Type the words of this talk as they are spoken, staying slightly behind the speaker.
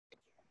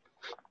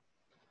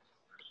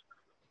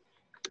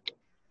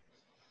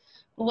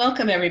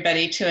Welcome,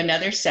 everybody, to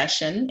another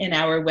session in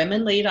our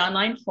Women Lead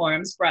Online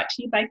Forums brought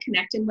to you by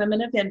Connected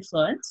Women of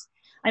Influence.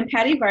 I'm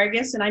Patty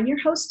Vargas, and I'm your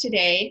host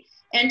today.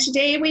 And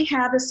today we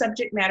have a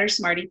subject matter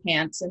smarty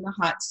pants in the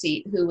hot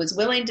seat who was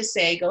willing to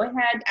say, go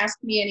ahead, ask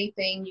me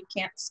anything, you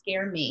can't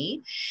scare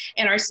me.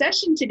 And our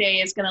session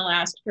today is going to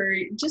last for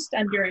just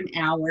under an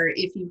hour.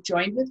 If you've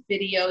joined with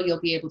video, you'll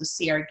be able to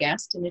see our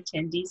guests and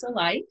attendees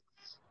alike.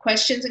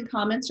 Questions and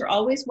comments are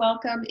always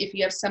welcome. If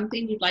you have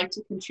something you'd like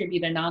to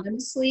contribute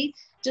anonymously,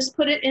 just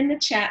put it in the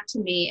chat to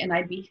me and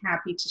I'd be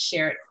happy to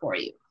share it for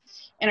you.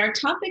 And our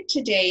topic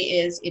today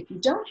is, if you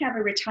don't have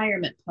a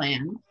retirement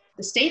plan,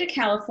 the state of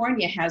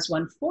California has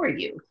one for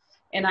you.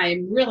 And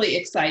I'm really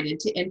excited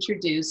to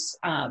introduce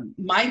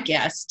my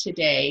guest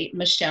today,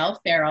 Michele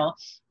Farrell.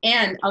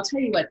 And I'll tell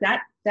you what,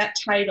 that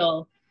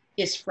title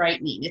is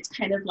frightening. It's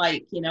kind of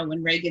like,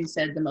 when Reagan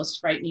said the most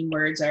frightening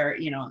words are,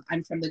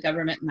 I'm from the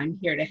government and I'm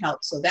here to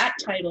help. So that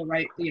title,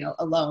 right,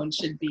 alone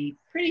should be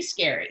pretty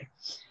scary.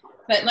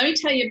 But let me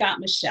tell you about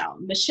Michele.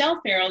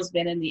 Michele Farrell's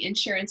been in the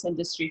insurance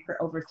industry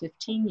for over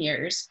 15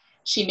 years.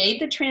 She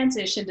made the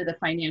transition to the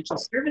financial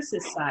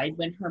services side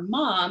when her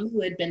mom,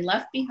 who had been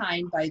left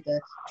behind by the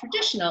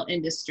traditional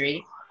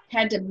industry,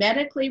 had to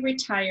medically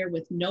retire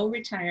with no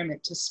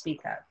retirement to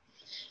speak of.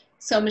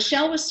 So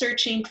Michele was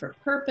searching for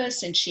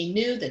purpose, and she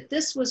knew that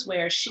this was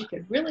where she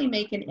could really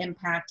make an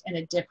impact and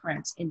a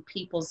difference in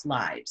people's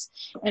lives.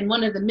 And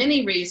one of the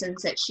many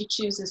reasons that she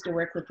chooses to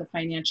work with the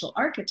financial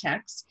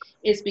architects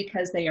is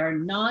because they are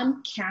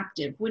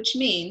non-captive, which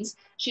means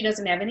she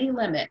doesn't have any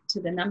limit to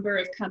the number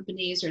of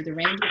companies or the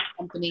range of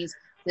companies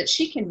that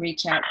she can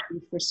reach out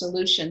to for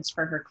solutions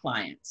for her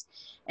clients.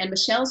 And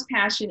Michele's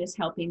passion is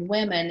helping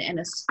women, and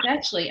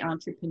especially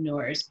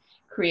entrepreneurs,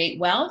 create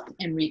wealth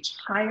and reach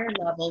higher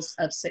levels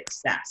of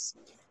success.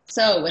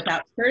 So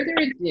without further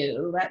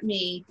ado, let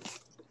me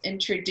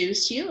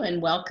introduce you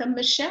and welcome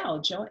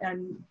Michele.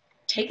 And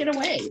take it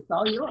away. It's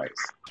all yours.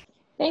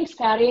 Thanks,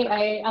 Patty.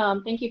 I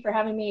thank you for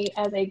having me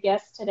as a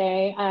guest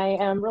today. I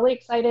am really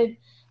excited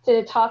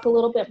to talk a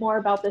little bit more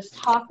about this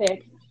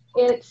topic.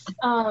 It's,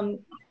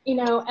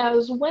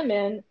 as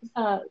women,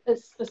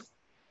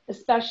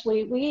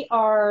 especially, we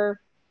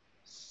are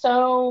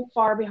so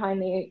far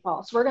behind the eight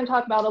ball. So we're going to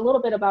talk about a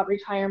little bit about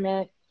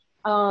retirement.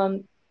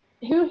 Who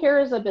here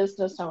is a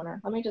business owner?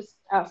 Let me just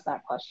ask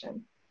that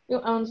question. Who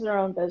owns their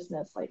own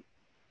business? Like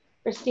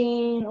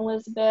Christine,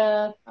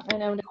 Elizabeth, I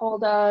know Nicole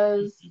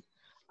does,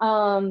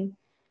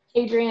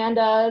 Adrienne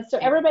does. So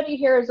everybody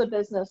here is a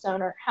business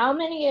owner. How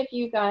many of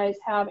you guys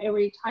have a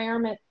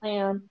retirement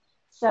plan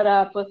set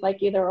up with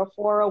like either a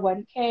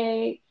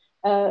 401k,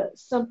 a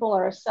simple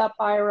or a SEP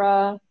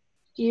IRA?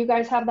 Do you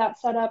guys have that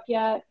set up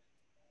yet?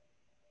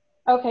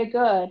 Okay,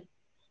 good.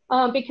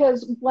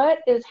 Because what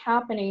is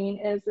happening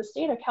is the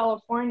state of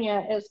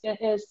California is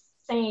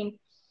saying,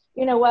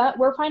 you know what,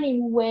 we're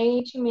finding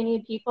way too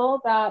many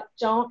people that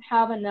don't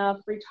have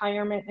enough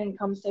retirement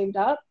income saved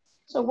up.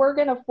 So we're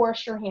going to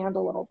force your hand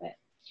a little bit.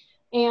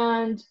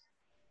 And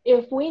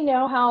if we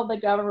know how the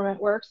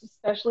government works,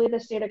 especially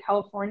the state of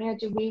California,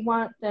 do we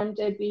want them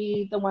to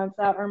be the ones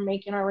that are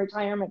making our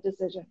retirement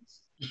decisions?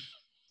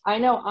 I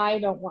know I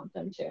don't want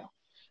them to.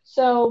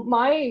 So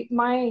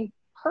my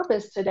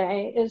purpose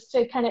today is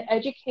to kind of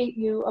educate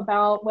you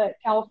about what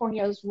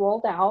California has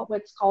rolled out,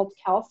 what's called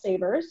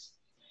CalSavers,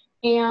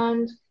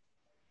 and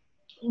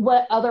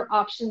what other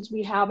options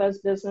we have as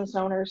business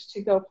owners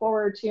to go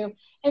forward to.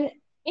 And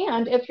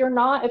if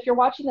you're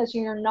watching this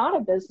and you're not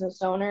a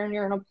business owner and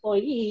you're an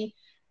employee,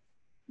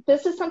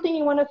 this is something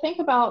you want to think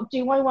about.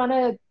 Do I want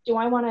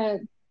to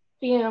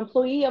be an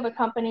employee of a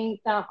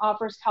company that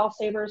offers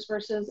CalSavers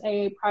versus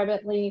a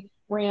privately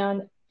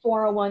ran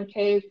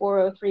 401k,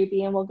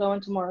 403b, and we'll go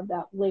into more of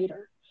that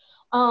later.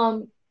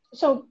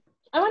 So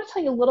I want to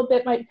tell you a little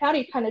bit,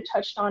 Patty kind of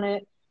touched on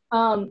it.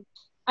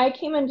 I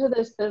came into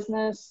this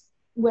business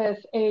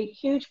with a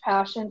huge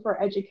passion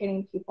for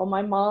educating people.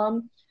 My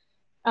mom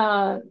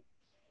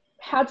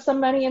had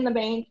some money in the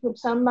bank,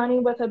 some money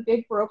with a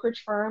big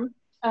brokerage firm,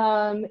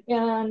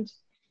 and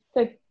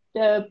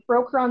the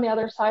broker on the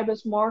other side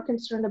was more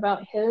concerned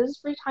about his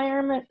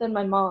retirement than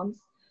my mom's.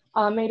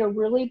 Made a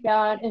really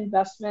bad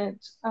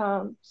investment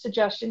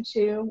suggestion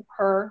to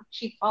her.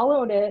 She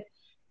followed it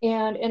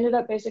and ended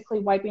up basically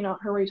wiping out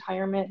her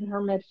retirement in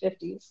her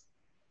mid-50s.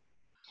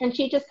 And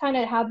she just kind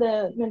of had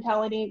the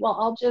mentality, well,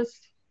 I'll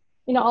just,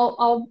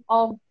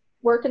 I'll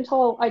work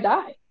until I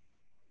die.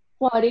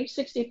 Well, at age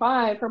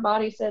 65, her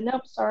body said,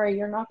 nope, sorry,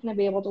 you're not going to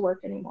be able to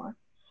work anymore.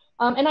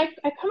 And I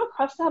come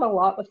across that a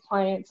lot with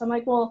clients. I'm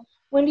like, well,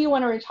 when do you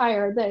want to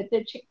retire?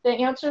 The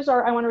answers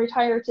are, I want to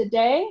retire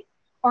today,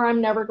 or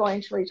I'm never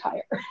going to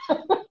retire.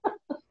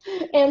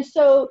 And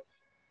so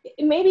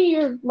maybe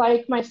you're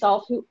like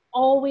myself, who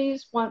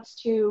always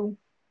wants to,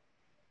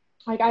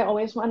 I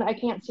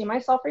can't see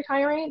myself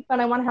retiring, but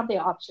I want to have the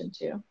option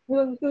to.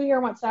 Who here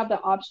wants to have the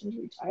option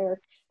to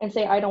retire and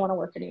say, I don't want to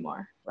work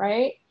anymore,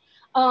 right?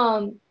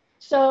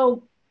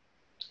 So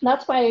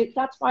that's why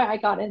I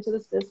got into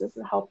this business,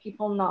 to help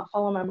people not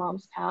follow my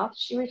mom's path.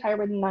 She retired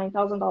with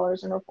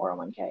 $9,000 in her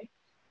 401k.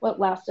 What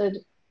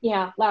lasted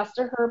Yeah,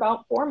 lasted her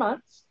about 4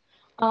 months.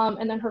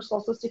 And then her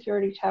Social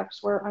Security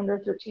checks were under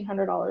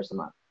 $1,300 a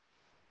month.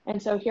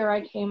 And so here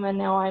I came, and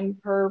now I'm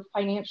her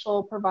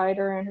financial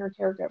provider and her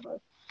caregiver.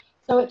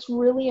 So it's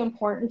really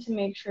important to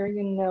make sure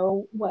you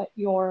know what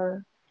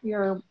you're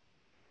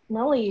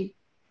really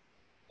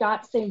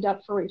got saved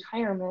up for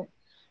retirement.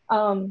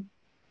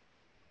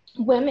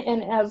 Women,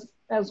 and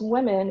as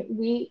women,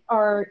 we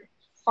are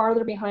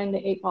farther behind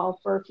the 8 ball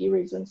for a few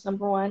reasons.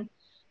 Number one,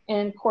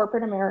 in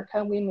corporate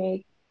America, we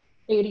make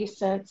 80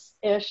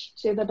 cents-ish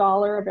to the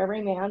dollar of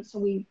every man. So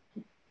we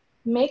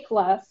make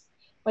less,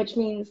 which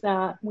means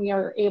that we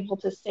are able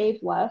to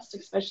save less,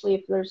 especially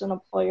if there's an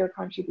employer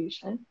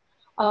contribution.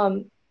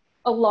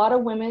 A lot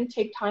of women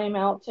take time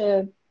out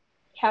to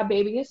have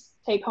babies,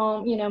 take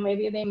home,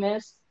 maybe they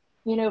miss,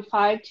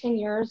 5-10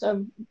 years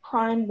of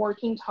prime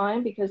working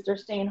time because they're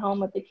staying home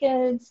with the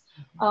kids,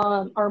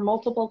 or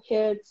multiple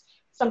kids.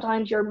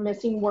 Sometimes you're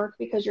missing work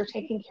because you're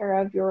taking care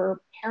of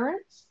your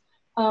parents.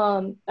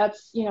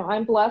 That's,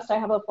 I'm blessed. I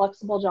have a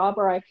flexible job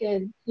where I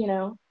could,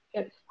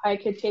 I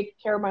could take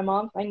care of my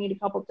mom if I need a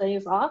couple of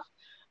days off.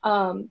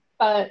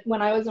 But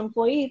when I was an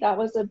employee, that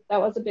was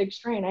a big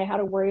strain. I had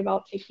to worry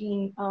about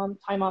taking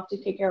time off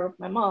to take care of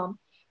my mom,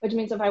 which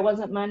means if I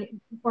wasn't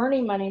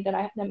earning money,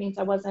 that means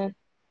I wasn't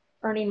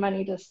earning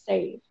money to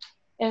save.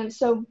 And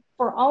so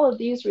for all of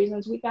these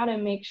reasons, we got to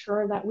make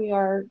sure that we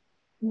are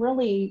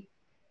really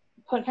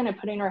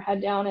putting our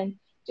head down and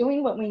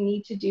doing what we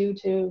need to do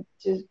to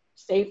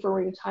save for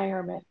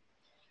retirement.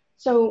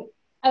 So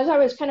as I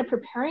was kind of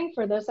preparing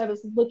for this, I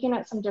was looking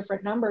at some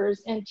different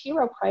numbers, and T.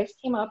 Rowe Price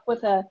came up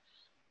with a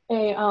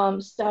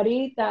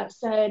study that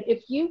said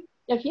if you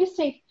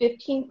save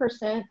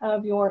 15%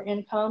 of your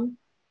income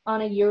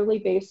on a yearly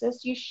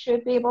basis, you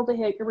should be able to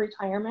hit your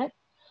retirement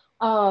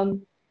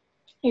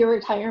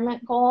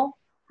goal.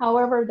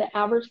 However, the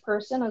average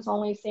person is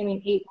only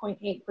saving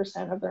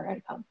 8.8% of their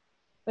income,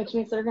 which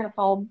means they're going to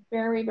fall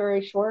very,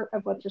 very short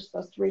of what they're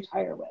supposed to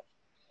retire with.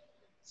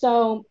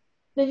 So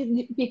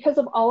because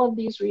of all of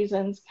these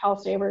reasons,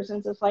 CalSavers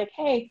is just like,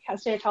 hey,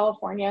 State of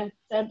California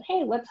said,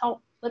 hey, let's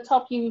help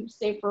you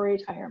save for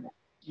retirement.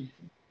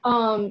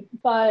 Mm-hmm.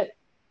 But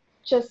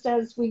just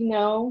as we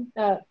know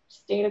that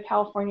State of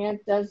California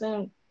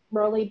doesn't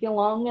really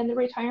belong in the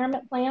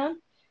retirement plan,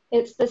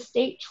 it's the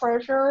state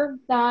treasurer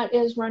that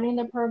is running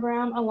the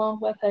program along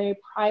with a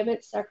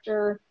private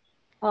sector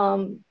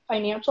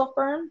financial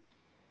firm,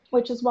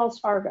 which is Wells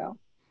Fargo.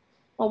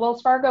 Well,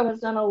 Wells Fargo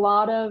has done a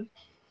lot of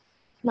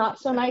not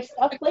so nice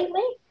stuff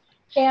lately.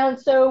 And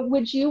so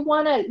would you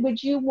want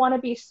to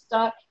be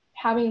stuck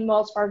having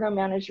Wells Fargo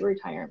manage your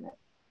retirement?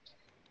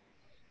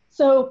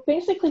 So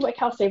basically what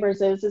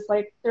CalSavers is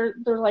like, they're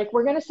like,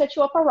 we're going to set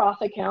you up a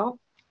Roth account.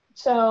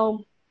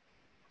 So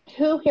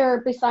who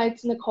here,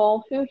 besides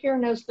Nicole, who here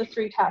knows the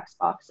 3 tax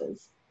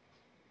boxes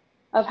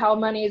of how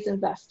money is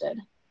invested?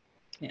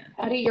 Yeah.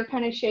 Patty, you're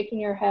kind of shaking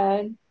your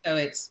head. So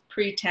it's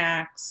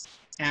pre-tax,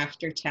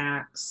 after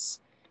tax,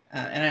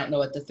 and I don't know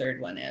what the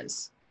third one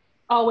is.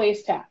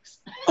 Always tax.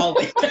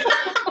 Always.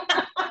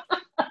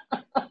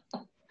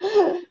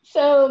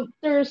 So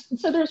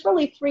there's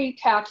really 3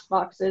 tax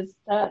boxes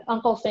that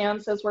Uncle Sam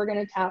says we're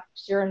going to tax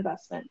your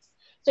investments.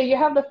 So you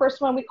have the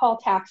first one we call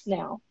tax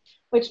now,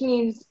 which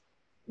means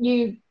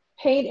you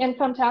paid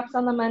income tax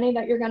on the money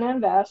that you're going to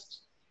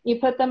invest. You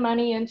put the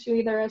money into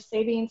either a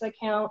savings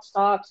account,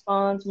 stocks,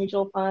 bonds,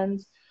 mutual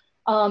funds.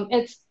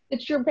 It's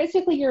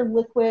basically your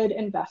liquid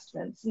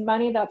investments,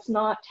 money that's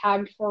not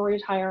tagged for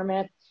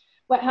retirement.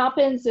 What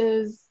happens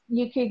is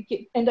you could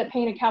end up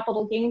paying a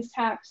capital gains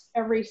tax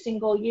every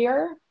single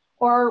year,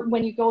 or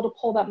when you go to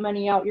pull that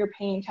money out, you're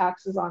paying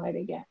taxes on it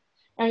again.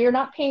 Now you're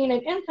not paying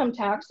an income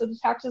tax, so the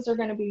taxes are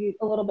going to be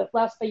a little bit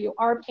less, but you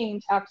are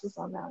paying taxes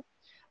on that.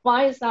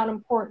 Why is that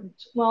important?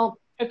 Well,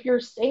 if you're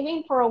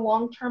saving for a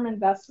long-term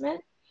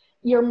investment,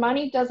 your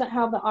money doesn't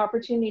have the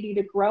opportunity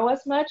to grow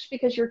as much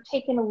because you're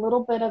taking a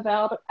little bit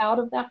out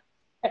of that,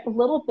 a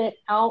little bit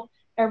out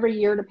every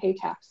year to pay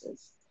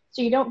taxes.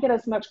 So you don't get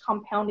as much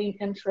compounding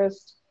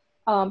interest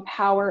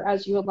power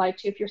as you would like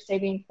to if you're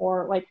saving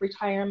for like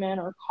retirement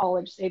or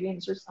college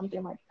savings or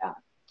something like that.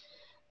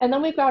 And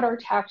then we've got our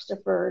tax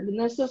deferred. And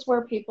this is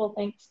where people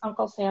think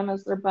Uncle Sam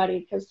is their buddy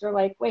because they're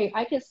like, wait,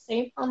 I could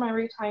save for my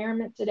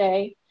retirement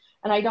today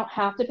and I don't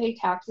have to pay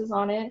taxes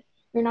on it.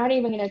 You're not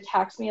even going to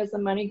tax me as the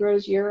money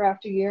grows year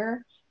after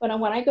year. But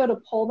when I go to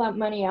pull that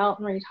money out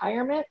in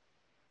retirement,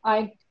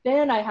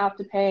 then I have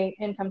to pay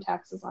income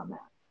taxes on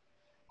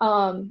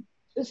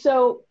that.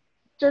 So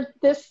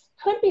this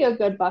could be a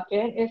good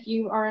bucket if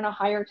you are in a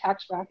higher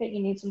tax bracket,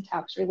 you need some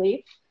tax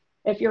relief.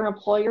 If your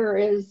employer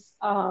is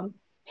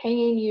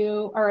paying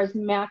you or is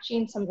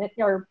matching some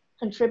or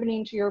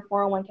contributing to your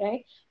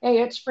 401k,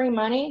 hey, it's free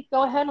money,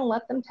 go ahead and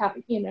let them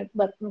tax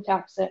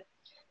it.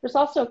 There's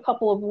also a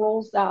couple of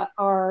rules that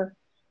are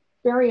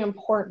very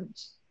important.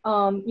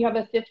 You have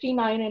a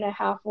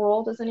 59.5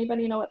 rule. Does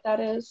anybody know what that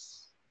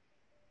is?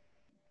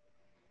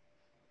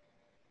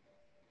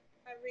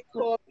 I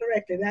recall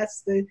correctly,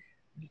 that's the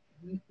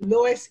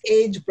lowest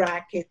age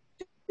bracket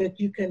that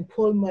you can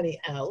pull money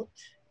out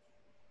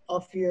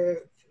of your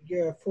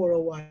your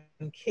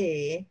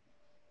 401k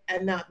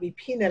and not be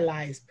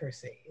penalized per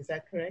se. Is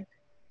that correct?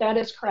 That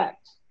is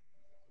correct.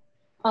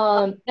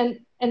 And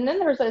then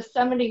there's a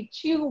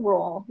 72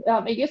 rule.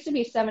 It used to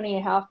be 70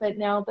 and a half, but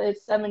now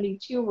it's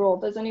 72 rule.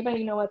 Does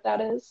anybody know what that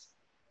is?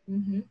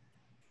 Mm-hmm.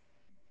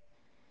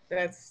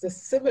 That's the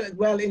civil,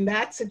 well, in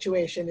that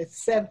situation,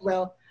 it's seven,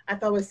 well, I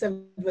thought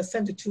it was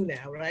 72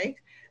 now, right?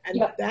 And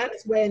Yep.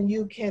 that's when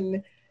you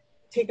can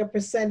take a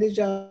percentage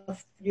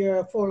of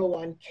your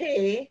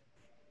 401k,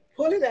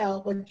 pull it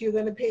out, but you're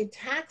going to pay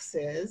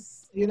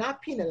taxes. You're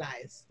not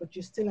penalized, but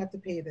you still have to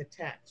pay the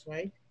tax,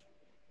 right?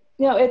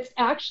 No, it's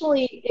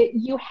actually,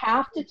 you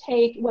have to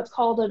take what's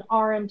called an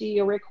RMD,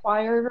 a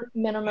required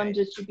minimum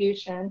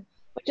distribution,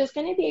 which is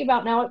going to be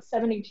about, now it's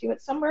 72.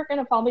 It's somewhere going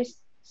to probably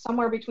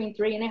somewhere between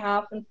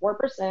 3.5% and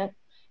 4%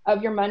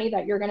 of your money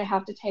that you're going to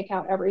have to take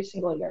out every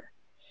single year.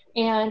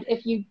 And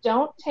if you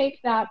don't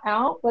take that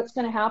out, what's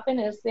going to happen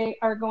is they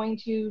are going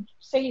to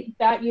say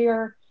that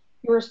year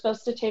you were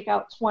supposed to take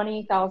out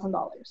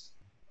 $20,000,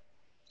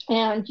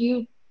 and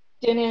you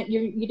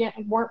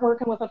weren't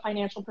working with a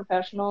financial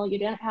professional. You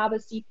didn't have a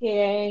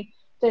CPA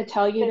to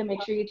tell you to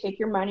make sure you take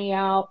your money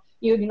out.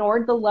 You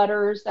ignored the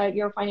letters that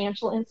your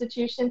financial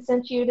institution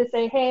sent you to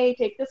say, hey,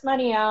 take this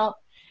money out,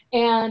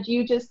 and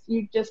you just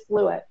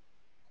blew it.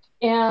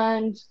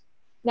 And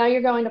now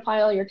you're going to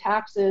file your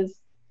taxes.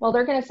 Well,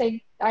 they're going to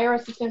say, the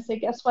IRS is going to say,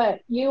 guess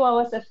what? You owe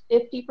us a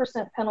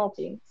 50%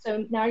 penalty.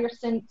 So now you're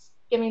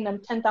giving them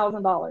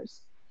 $10,000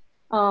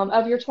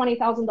 of your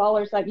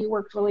 $20,000 that you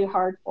worked really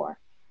hard for.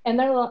 And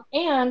they're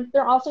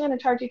also going to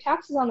charge you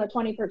taxes on the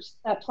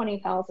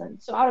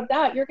 20,000. So out of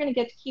that, you're going to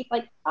get to keep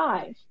like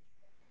 5.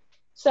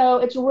 So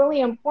it's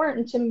really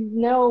important to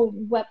know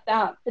what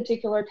that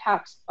particular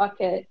tax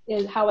bucket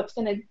is, how it's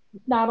going to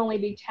not only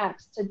be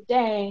taxed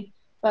today,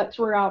 but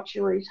throughout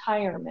your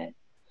retirement.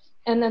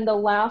 And then the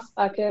last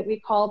bucket we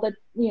call the,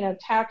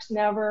 tax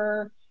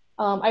never.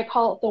 I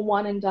call it the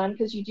one and done,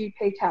 because you do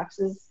pay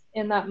taxes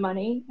in that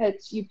money.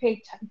 It's you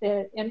pay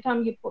the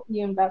income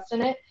you invest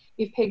in it,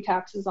 you pay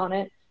taxes on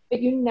it,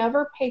 but you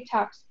never pay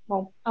tax.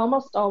 Well,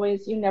 almost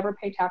always you never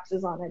pay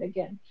taxes on it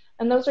again.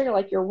 And those are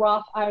like your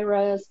Roth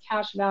IRAs,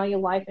 cash value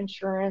life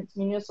insurance,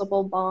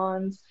 municipal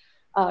bonds,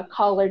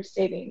 college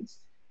savings.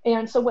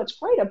 And so what's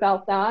great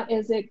about that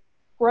is it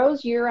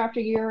grows year after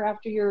year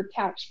after year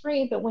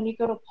tax-free, but when you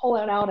go to pull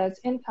it out as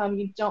income,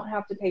 you don't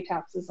have to pay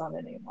taxes on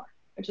it anymore,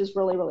 which is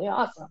really, really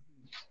awesome.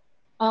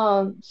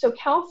 So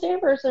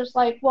CalSavers is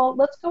like, well,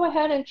 let's go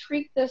ahead and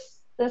treat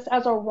this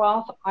as a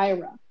Roth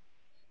IRA.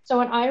 So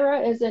an IRA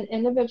is an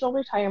individual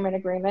retirement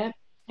agreement,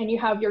 and you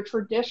have your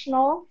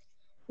traditional,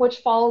 which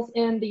falls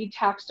in the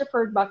tax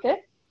deferred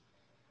bucket.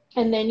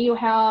 And then you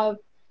have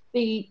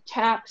the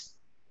tax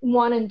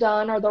one and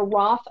done, or the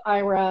Roth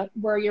IRA,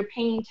 where you're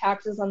paying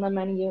taxes on the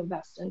money you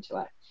invest into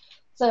it.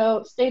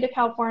 So state of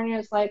California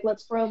is like,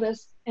 let's throw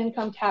this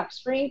income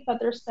tax free, but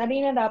they're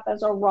setting it up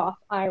as a Roth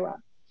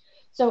IRA.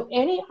 So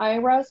any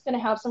IRA is going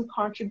to have some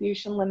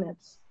contribution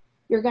limits.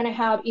 You're going to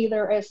have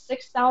either a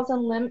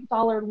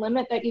 $6,000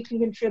 limit that you can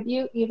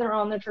contribute either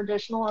on the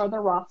traditional or the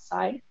Roth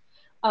side,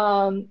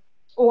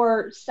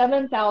 or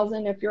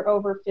 $7,000 if you're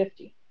over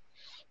 50.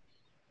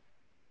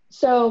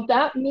 So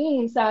that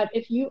means that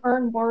if you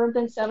earn more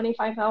than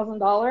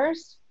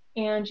 $75,000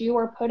 and you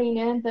are putting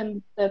in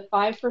the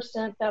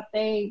 5% that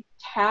they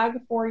tag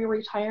for your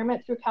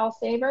retirement through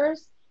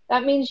CalSavers,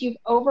 that means you've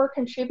over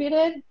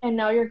contributed, and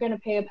now you're going to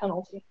pay a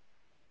penalty,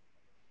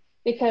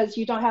 because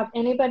you don't have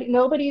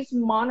nobody's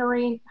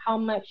monitoring how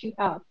much you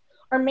have.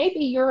 Or maybe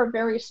you're a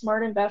very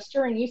smart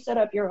investor and you set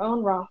up your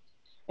own Roth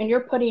and you're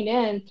putting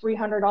in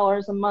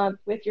 $300 a month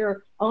with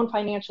your own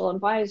financial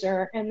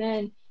advisor, and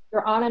then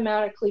you're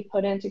automatically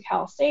put into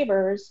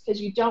CalSavers because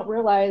you don't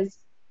realize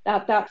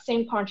that that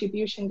same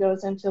contribution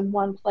goes into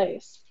one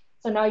place.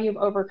 So now you've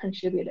over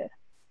contributed.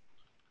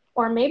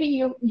 Or maybe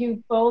you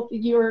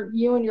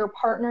and your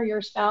partner,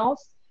 your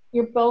spouse,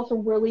 you're both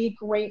really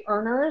great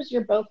earners.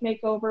 You both make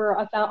over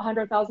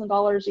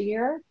 $100,000 a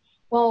year.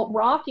 Well,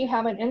 Roth, you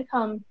have an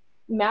income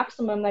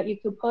maximum that you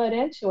could put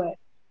into it.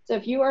 So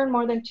if you earn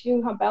more than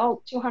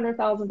about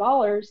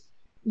 $200,000,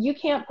 you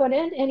can't put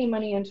in any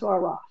money into a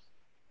Roth.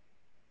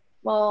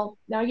 Well,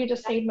 now you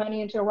just saved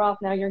money into a Roth.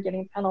 Now you're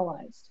getting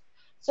penalized.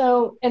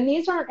 So, and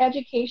these aren't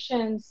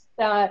educational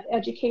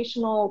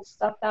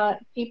stuff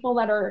that people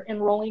that are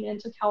enrolling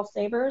into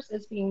CalSavers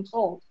is being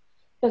told,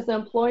 because the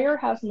employer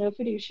has no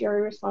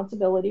fiduciary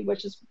responsibility,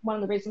 which is one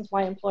of the reasons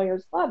why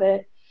employers love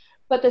it.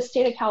 But the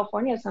state of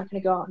California is not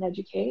going to go out and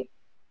educate.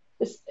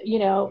 This,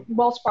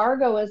 Wells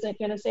Fargo isn't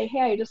going to say,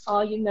 hey, I just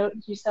saw you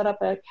set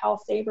up a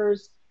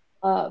CalSavers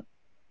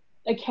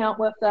account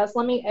with us.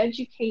 Let me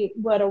educate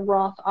what a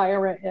Roth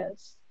IRA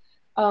is.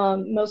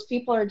 Most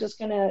people are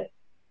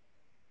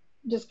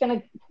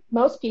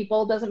most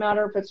people, doesn't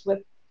matter if it's with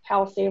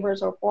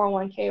CalSavers or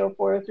 401k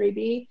or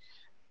 403b,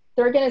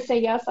 they're going to say,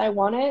 yes, I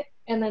want it.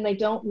 And then they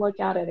don't look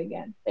at it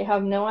again. They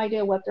have no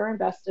idea what they're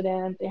invested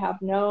in. They have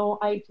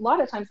a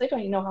lot of times they don't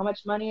even know how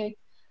much money,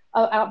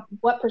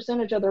 what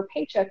percentage of their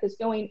paycheck is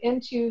going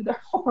into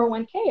their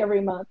 401k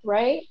every month,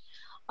 right?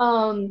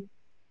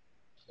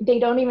 They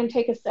don't even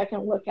take a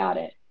second look at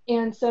it.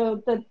 And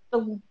so the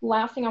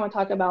last thing I want to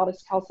talk about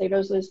is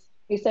CalSavers, is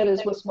they said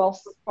is with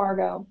Wells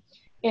Fargo.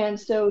 And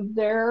so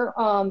their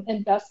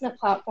investment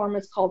platform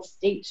is called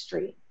State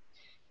Street.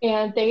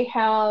 And they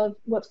have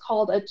what's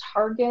called a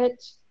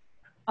target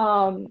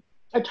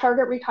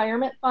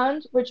retirement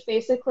fund, which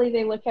basically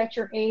they look at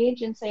your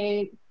age and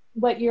say,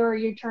 what year are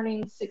you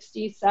turning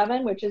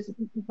 67, which is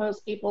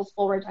most people's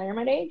full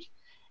retirement age.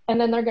 And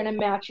then they're going to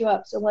match you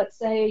up. So let's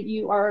say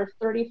you are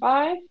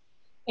 35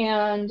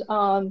 and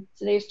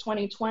today's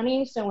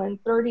 2020. So in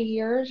 30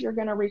 years, you're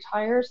going to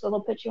retire. So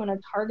they'll put you on a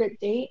target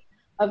date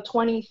of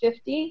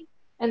 2050.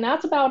 And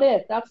that's about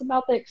it. That's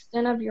about the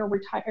extent of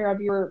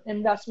your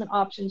investment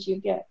options you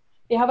get.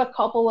 They have a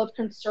couple of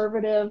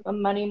conservative, a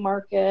money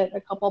market, a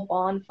couple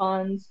bond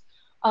funds,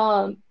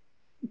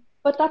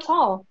 but that's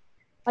all.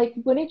 Like,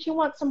 wouldn't you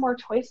want some more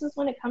choices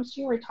when it comes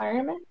to your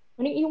retirement?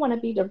 Wouldn't you want to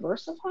be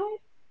diversified?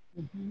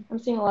 Mm-hmm. I'm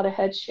seeing a lot of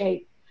heads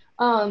shake.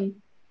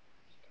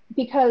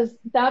 Because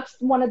that's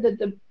one of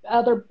the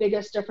other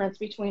biggest difference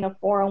between a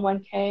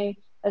 401k,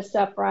 a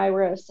SEP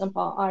IRA, a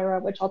simple IRA,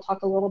 which I'll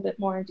talk a little bit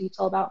more in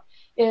detail about,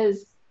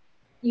 is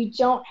you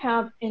don't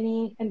have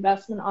any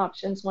investment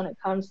options when it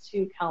comes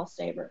to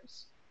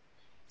CalSavers.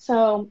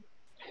 So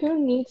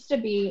who needs to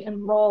be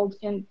enrolled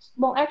in,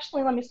 well,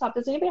 actually, let me stop.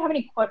 Does anybody have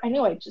any questions? I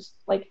know I just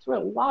threw a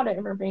lot of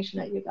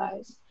information at you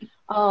guys.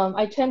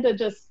 I tend to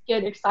just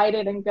get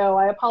excited and go.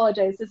 I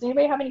apologize. Does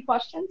anybody have any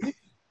questions?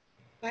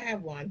 I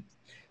have one.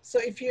 So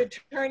if you're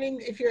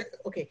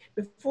okay,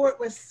 before it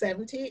was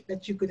 70,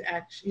 that you could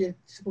actually, you're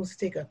supposed to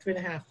take a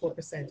 3.5%,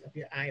 4% of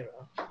your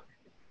IRA.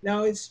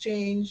 Now it's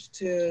changed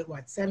to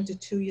what,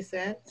 72 you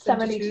said?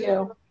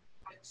 72.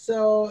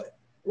 So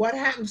what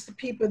happens to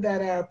people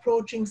that are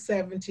approaching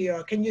 70,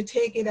 or can you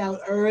take it out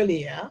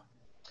earlier?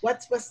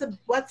 What's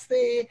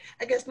the,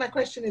 I guess my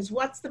question is,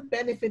 what's the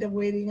benefit of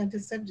waiting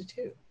until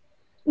 72?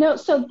 No,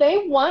 so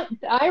the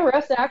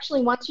IRS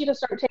actually wants you to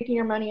start taking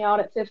your money out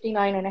at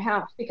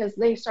 59.5 because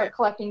they start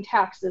collecting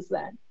taxes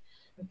then.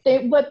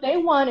 What they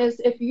want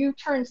is if you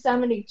turn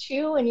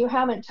 72 and you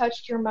haven't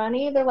touched your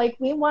money, they're like,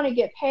 we want to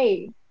get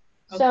paid.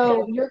 Okay.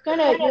 So you're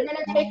gonna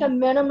take a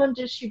minimum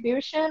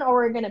distribution, or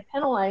we're gonna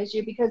penalize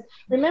you, because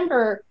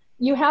remember,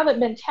 you haven't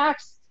been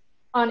taxed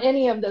on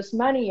any of this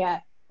money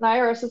yet. The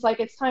IRS is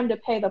like, it's time to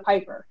pay the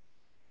piper.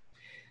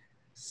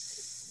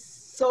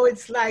 So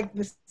it's like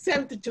the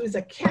 72 is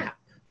a cap.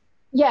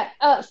 Yeah,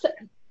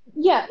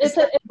 yeah, it's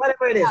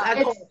whatever it is.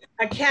 I call it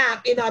a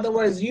cap. In other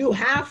words, you're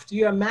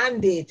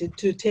mandated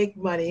to take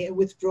money and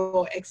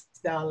withdraw X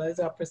dollars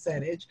or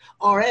percentage,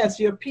 or else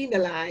you're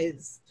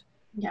penalized.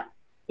 Yeah.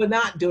 For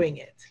not doing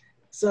it.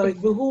 So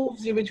it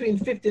behooves you between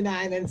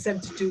 59 and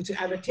 72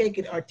 to either take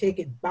it or take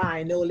it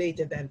by no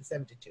later than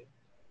 72.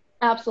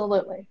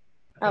 Absolutely.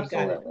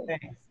 Absolutely.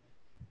 Thanks.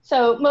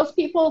 So most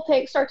people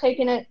start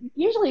taking it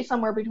usually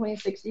somewhere between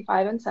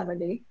 65 and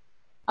 70.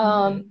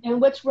 And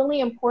what's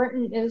really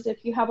important is,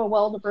 if you have a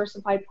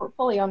well-diversified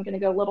portfolio, I'm going to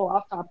go a little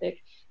off topic,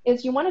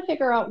 is you want to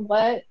figure out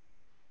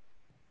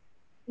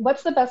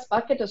what's the best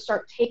bucket to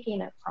start taking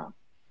it from.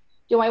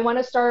 Do I want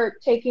to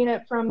start taking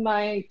it from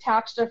my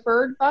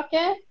tax-deferred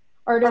bucket,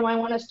 or do I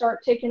want to start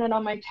taking it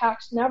on my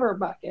tax-never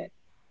bucket?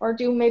 Or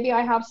maybe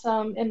I have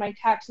some in my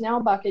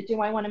tax-now bucket,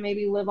 do I want to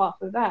maybe live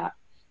off of that?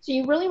 So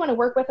you really want to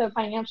work with a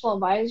financial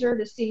advisor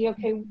to see,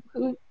 okay,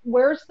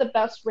 where's the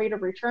best rate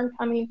of return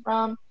coming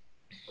from?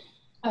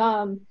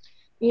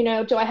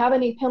 Do I have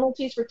any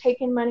penalties for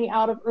taking money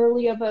out of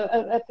early of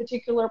a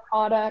particular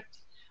product?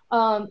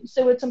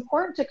 So it's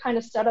important to kind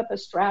of set up a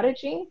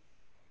strategy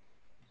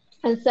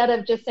instead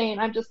of just saying,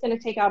 I'm just going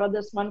to take out of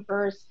this one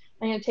first,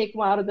 I'm going to take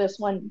out of this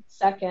one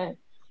second.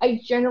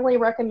 I generally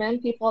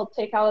recommend people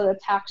take out of the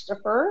tax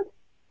deferred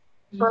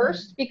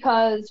first,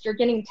 because you're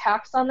getting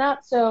taxed on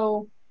that.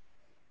 So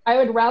I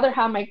would rather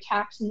have my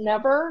tax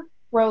never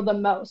grow the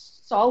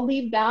most. So I'll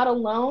leave that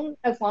alone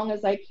as long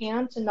as I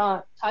can to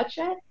not touch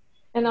it.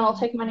 And then I'll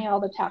take money out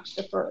of the tax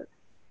deferred.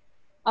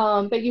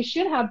 But you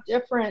should have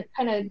different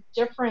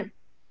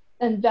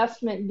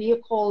investment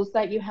vehicles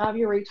that you have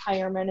your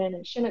retirement in.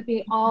 It shouldn't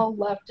be all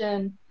left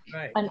in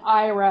an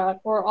IRA,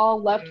 or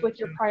all left with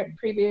your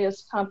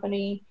previous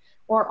company,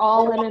 or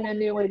all in an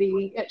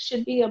annuity. It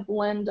should be a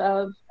blend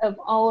of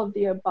all of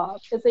the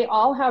above, because they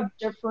all have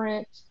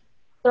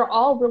they're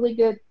all really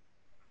good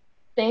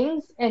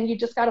things, and you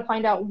just got to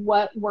find out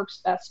what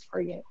works best for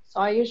you. So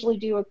I usually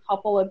do a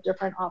couple of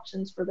different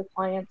options for the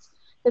clients,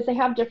 because they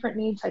have different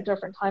needs at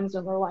different times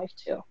in their life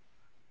too.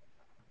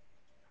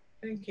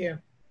 Thank you.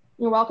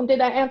 You're welcome. Did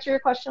that answer your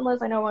question,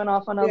 Liz? I know I went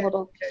off on a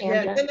little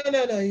tangent.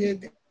 No.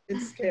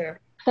 It's clear.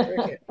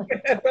 Very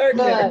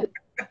good.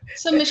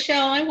 So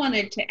Michelle, I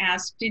wanted to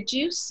ask, did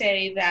you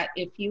say that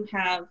if you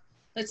have,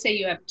 let's say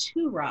you have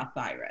 2 Roth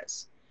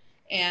IRAs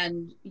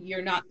and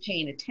you're not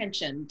paying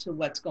attention to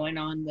what's going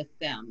on with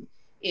them,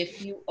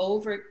 if you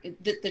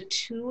the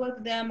 2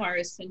 of them are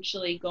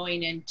essentially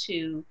going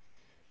into,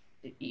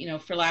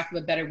 for lack of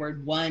a better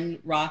word, one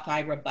Roth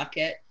IRA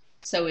bucket.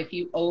 So if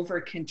you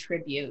over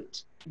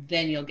contribute,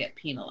 then you'll get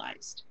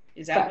penalized.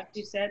 Is that what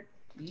you said?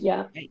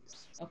 Yeah.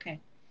 Yikes. Okay.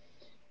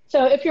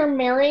 So if you're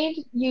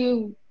married,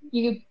 you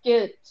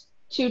get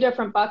two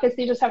different buckets.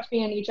 They just have to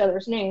be in each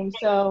other's names.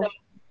 So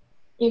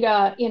you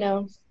got,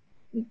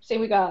 say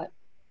we got,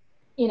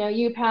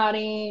 you,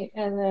 Patty,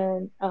 and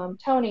then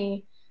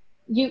Tony.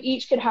 You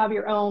each could have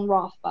your own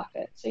Roth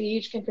bucket. So you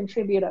each can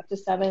contribute up to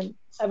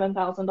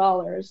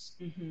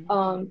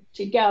 $7,000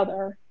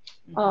 together,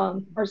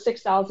 or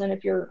 6,000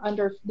 if you're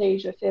under the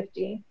age of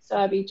 50. So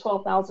that'd be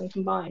 12,000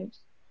 combined.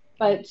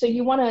 But so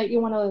you want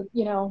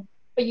to,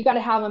 but you got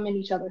to have them in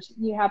each other's.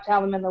 You have to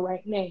have them in the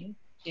right name.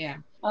 Yeah.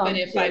 But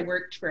if I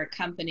worked for a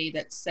company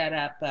that set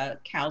up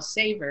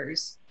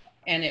CalSavers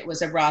and it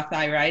was a Roth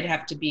IRA, I'd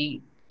have to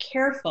be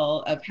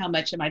careful of how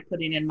much am I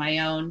putting in my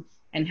own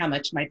and how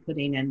much am I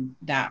putting in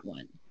that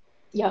one.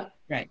 Yeah.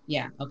 Right.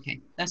 Yeah.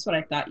 Okay. That's what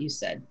I thought you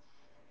said.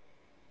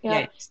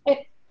 Yeah.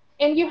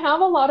 And you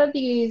have a lot of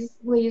these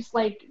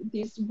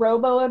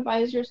robo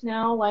advisors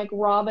now, like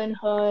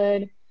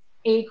Robinhood,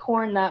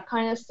 Acorn, that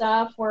kind of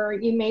stuff, where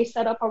you may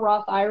set up a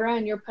Roth IRA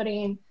and you're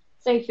putting,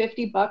 say,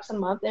 $50 a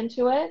month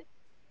into it.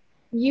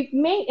 You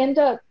may end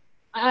up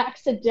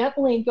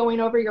accidentally going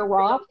over your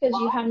Roth because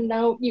you have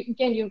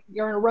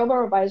you're in a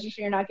robo advisor,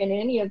 so you're not getting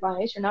any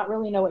advice. You're not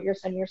really know what you're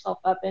setting yourself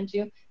up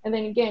into. And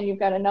then again, you've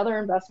got another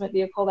investment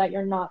vehicle that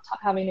you're not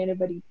having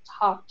anybody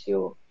talk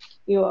to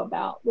you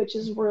about, which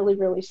is really,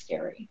 really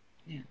scary.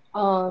 Yeah.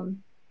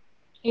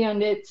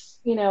 And it's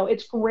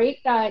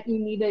great that you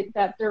need it,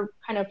 that they're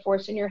kind of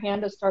forcing your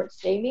hand to start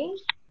saving.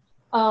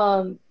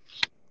 On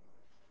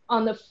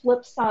the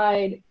flip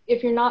side,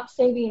 if you're not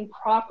saving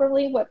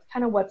properly, what's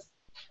the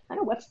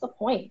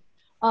point?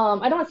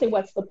 I don't want to say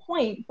what's the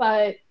point,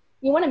 but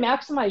you want to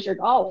maximize your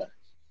dollar.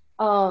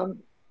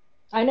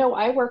 I know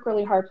I work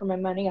really hard for my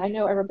money. I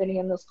know everybody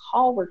in this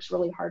call works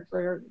really hard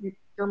for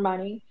your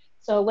money.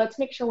 So let's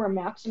make sure we're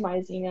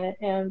maximizing it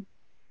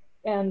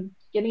and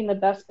getting the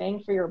best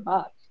bang for your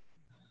buck.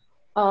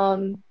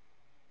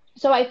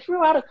 So I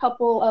threw out a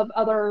couple of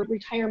other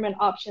retirement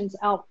options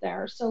out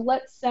there. So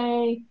let's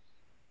say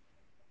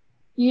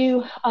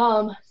you're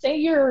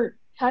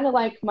kind of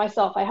like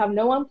myself. I have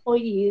no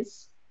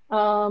employees.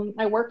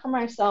 I work for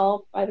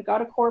myself. I've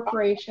got a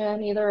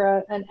corporation,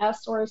 either an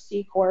S or a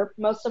C corp.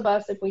 Most of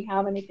us, if we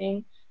have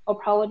anything, will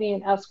probably be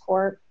an S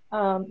corp,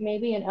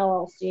 maybe an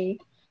LLC,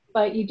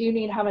 but you do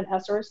need to have an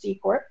S or a C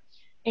corp.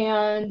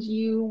 And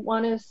you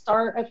want to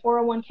start a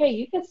 401k.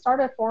 You can start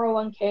a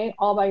 401k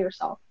all by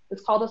yourself.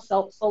 It's called a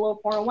solo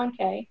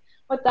 401k.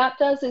 What that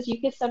does is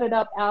you can set it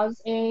up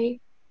as a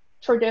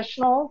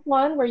traditional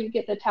one where you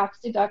get the tax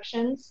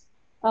deductions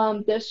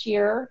this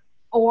year,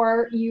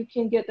 or you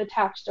can get the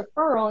tax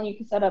deferral and you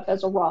can set up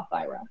as a Roth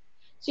IRA.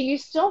 So you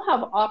still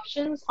have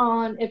options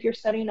on if you're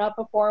setting up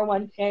a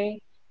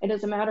 401k. It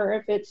doesn't matter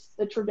if it's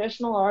the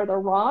traditional or the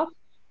Roth.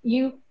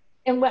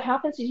 And what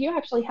happens is you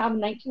actually have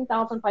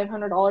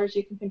 $19,500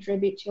 you can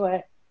contribute to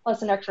it,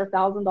 plus an extra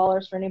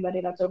 $1,000 for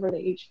anybody that's over the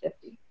age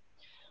 50.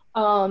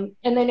 And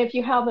then if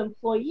you have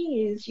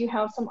employees, you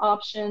have some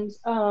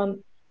options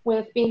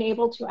with being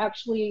able to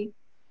actually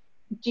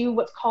do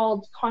what's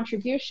called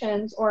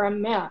contributions or a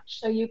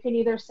match. So you can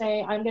either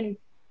say, I'm going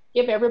to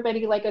give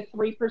everybody like a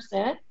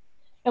 3%.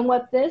 And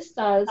what this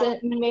does,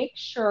 it makes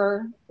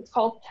sure, it's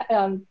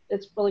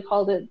really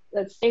called a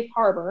safe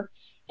harbor.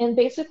 And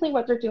basically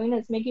what they're doing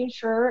is making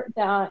sure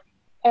that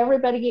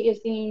everybody is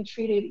being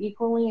treated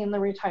equally in the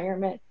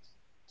retirement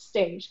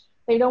stage.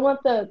 They don't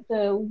want the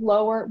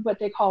lower, what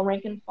they call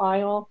rank and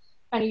file,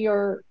 kind of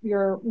your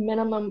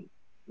minimum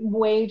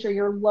wage or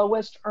your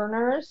lowest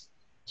earners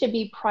to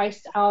be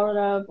priced out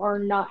of or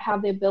not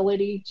have the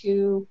ability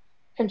to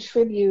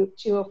contribute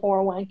to a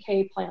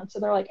 401k plan. So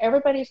they're like,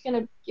 everybody's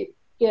going to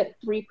get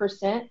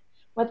 3%.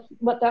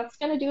 What that's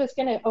going to do is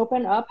going to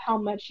open up how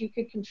much you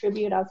could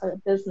contribute as a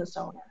business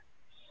owner.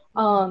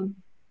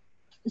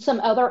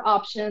 Some other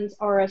options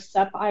are a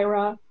SEP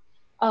IRA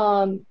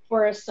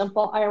or a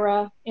simple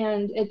IRA,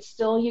 and it's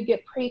still, you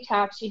get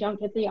pre-tax, you don't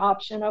get the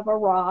option of a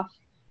Roth.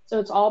 So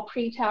it's all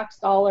pre-tax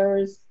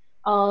dollars.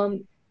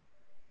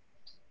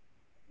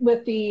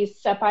 With the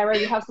SEP IRA,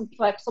 you have some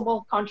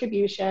flexible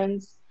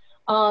contributions,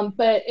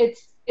 but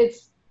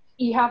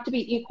you have to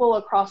be equal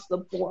across the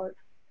board.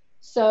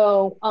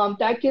 So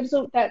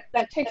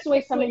that takes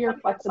away some of your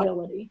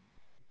flexibility.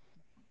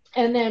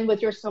 And then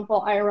with your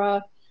simple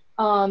IRA,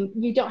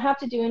 you don't have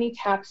to do any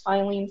tax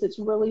filings. It's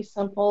really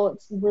simple.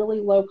 It's really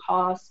low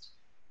cost.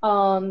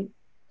 But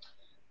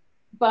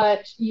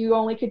you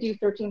only could do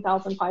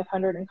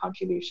 $13,500 in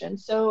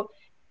contributions. So,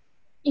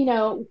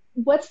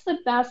 what's the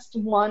best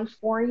one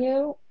for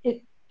you?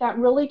 That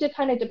really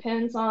kind of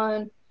depends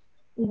on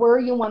where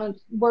you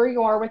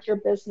are with your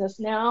business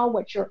now,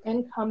 what your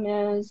income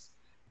is,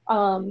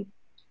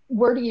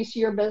 where do you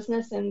see your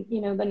business in,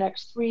 the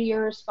next 3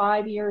 years,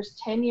 5 years,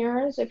 10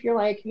 years? If you're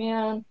like,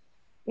 man,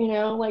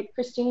 like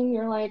Christine,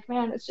 you're like,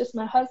 man, it's just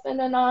my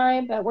husband and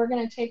I, but we're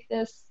going to take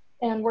this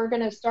and we're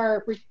going to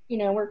start,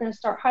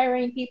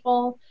 hiring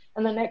people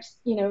in the next,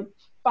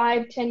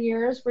 5-10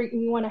 years.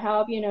 We want to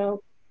have,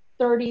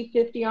 30,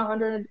 50,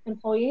 100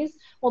 employees,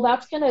 well,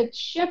 that's going to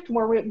shift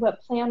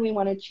what plan we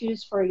want to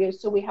choose for you.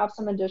 So we have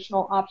some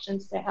additional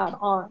options to add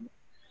on.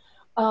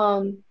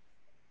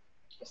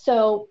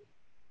 So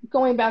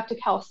going back to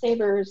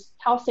CalSavers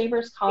costs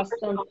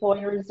the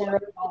employer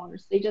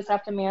 $0. They just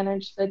have to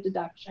manage the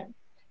deduction,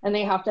 and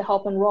they have to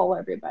help enroll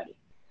everybody,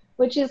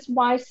 which is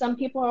why some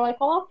people are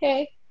like, well,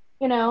 okay,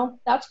 you know,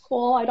 that's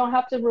cool. I don't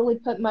have to really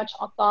put much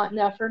thought and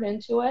effort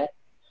into it.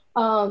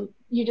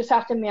 You just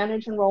have to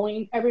manage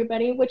enrolling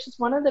everybody, which is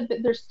one of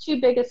there's two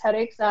biggest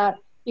headaches that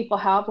people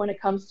have when it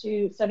comes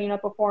to setting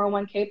up a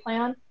 401k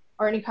plan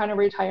or any kind of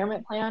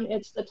retirement plan.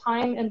 It's the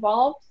time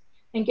involved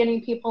in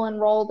getting people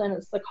enrolled, and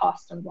it's the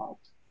cost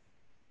involved.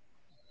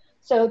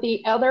 So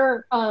the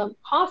other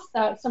costs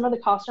that some of the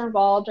costs are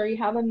involved are you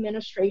have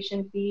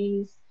administration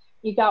fees,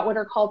 you got what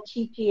are called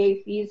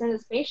TPA fees, and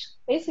it's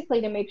basically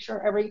to make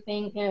sure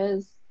everything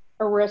is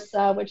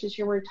ERISA, which is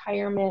your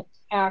Retirement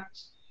Act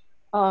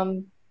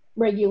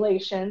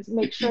regulations,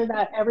 make sure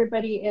that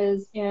everybody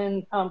is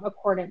in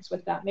accordance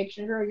with that, make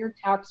sure your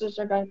taxes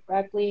are done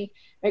correctly,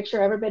 make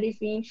sure everybody's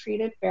being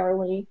treated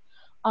fairly.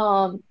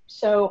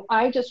 So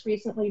I just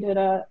recently did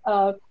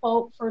a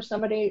quote for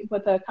somebody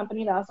with a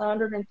company that has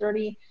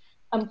 130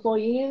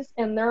 employees,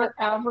 and their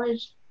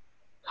average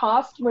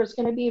cost was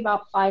going to be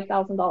about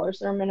 $5,000,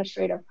 their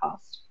administrative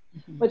cost.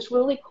 What's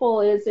really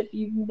cool is if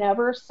you've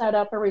never set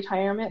up a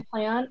retirement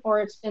plan or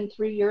it's been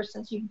 3 years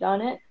since you've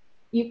done it,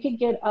 you could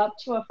get up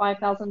to a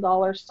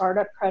 $5,000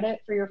 startup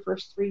credit for your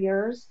first 3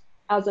 years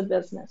as a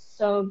business.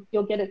 So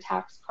you'll get a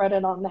tax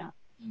credit on that.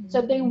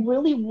 So they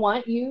really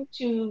want you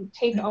to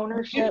take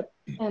ownership,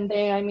 and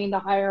they, I mean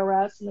the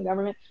IRS and the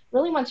government,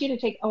 really wants you to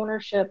take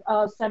ownership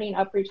of setting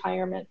up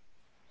retirement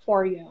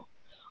for you.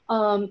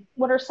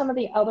 What are some of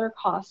the other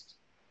costs?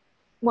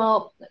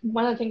 Well,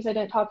 one of the things I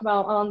didn't talk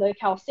about on the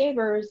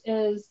CalSavers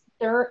is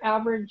their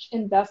average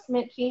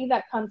investment fee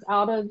that comes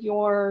out of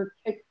your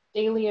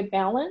daily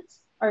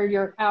balance, or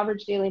your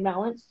average daily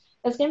balance,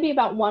 is going to be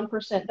about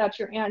 1%. That's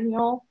your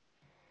annual.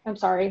 I'm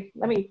sorry,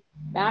 let me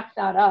back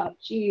that up.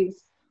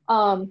 Geez.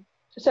 So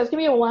it's going to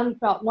be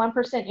about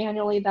 1%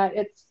 annually that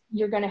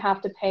you're going to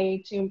have to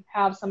pay to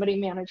have somebody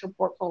manage your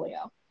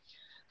portfolio.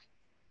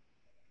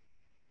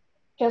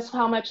 Guess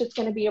how much it's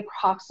going to be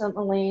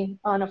approximately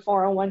on a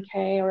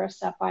 401k or a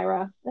SEP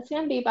IRA? It's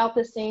going to be about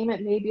the same.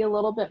 It may be a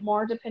little bit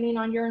more depending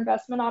on your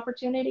investment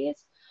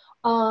opportunities.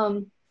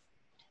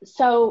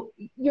 So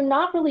you're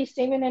not really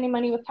saving any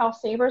money with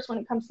CalSavers when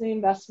it comes to the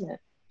investment,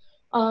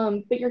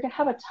 but you're going to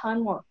have a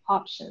ton more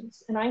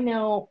options. And I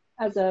know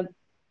as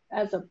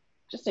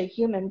just a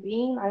human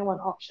being, I want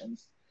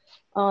options.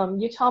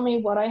 You tell me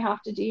what I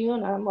have to do,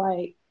 and I'm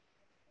like,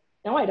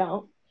 no, I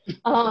don't.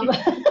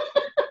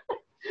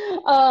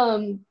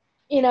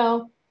 You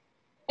know,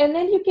 and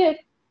then you get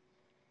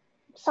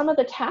some of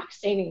the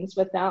tax savings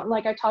with that.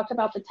 Like I talked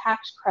about the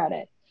tax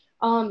credit.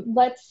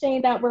 Let's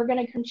say that we're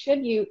going to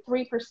contribute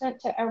 3%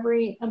 to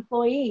every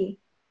employee.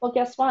 Well,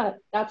 guess what?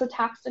 That's a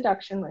tax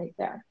deduction right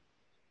there.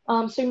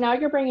 So now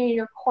you're bringing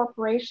your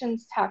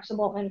corporation's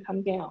taxable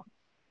income down,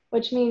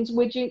 which means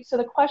so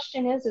the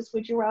question is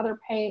would you rather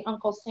pay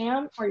Uncle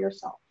Sam or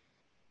yourself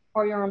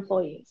or your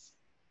employees?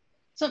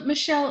 So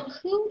Michele,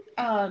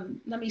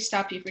 let me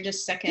stop you for just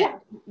a second. Yeah.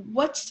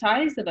 What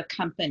size of a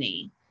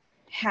company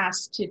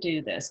has to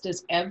do this?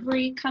 Does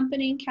every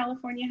company in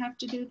California have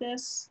to do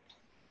this?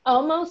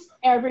 Almost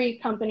every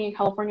company in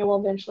California will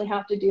eventually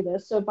have to do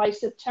this. So by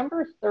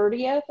September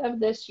 30th of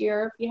this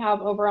year, if you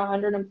have over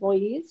 100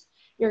 employees,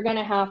 you're going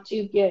to have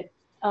to get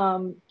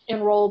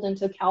enrolled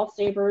into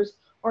CalSavers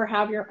or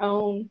have your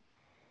own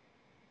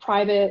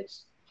private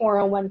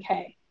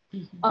 401k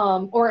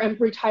or a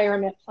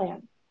retirement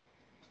plan.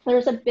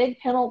 There's a big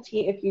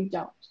penalty if you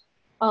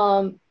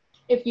don't.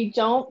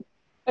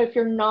 If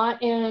you're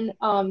not in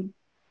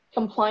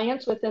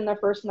compliance within the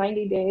first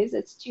 90 days,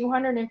 it's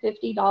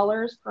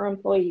 $250 per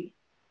employee.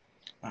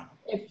 Wow.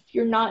 If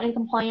you're not in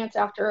compliance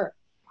after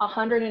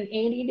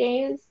 180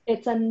 days,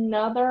 it's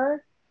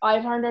another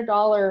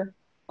 $500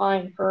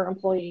 fine per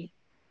employee.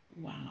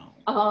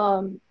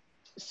 Wow.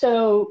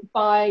 So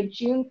by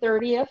June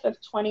 30th of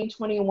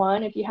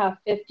 2021, if you have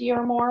 50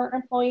 or more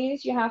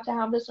employees, you have to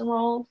have this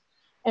enrolled.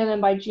 And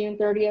then by June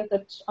 30th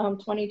of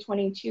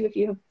 2022, if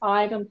you have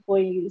 5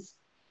 employees,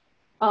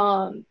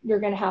 you're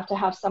going to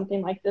have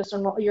something like this.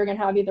 Or you're going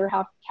to either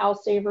have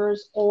CalSavers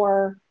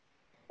or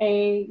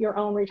your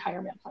own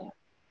retirement plan.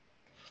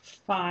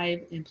 5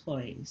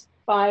 employees.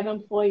 5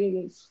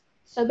 employees.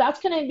 So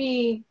that's going to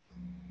be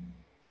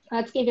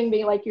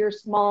like your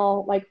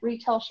small, like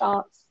retail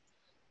shops,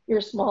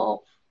 your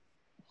small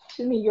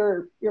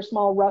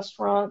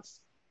restaurants,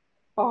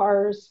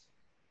 bars.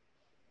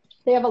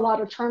 They have a lot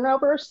of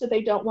turnover, so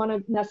they don't want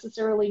to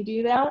necessarily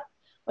do that.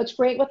 What's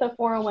great with a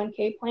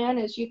 401k plan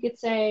is you could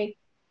say,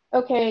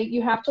 okay,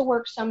 you have to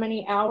work so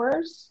many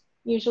hours.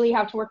 Usually you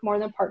have to work more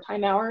than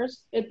part-time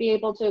hours to be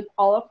able to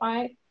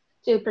qualify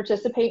to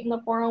participate in the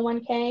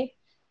 401k.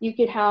 You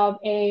could have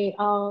a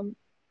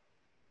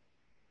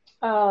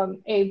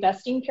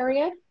vesting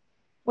period,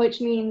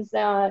 which means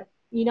that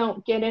you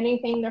don't get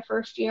anything the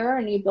first year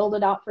and you build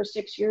it out for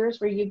 6 years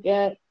where you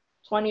get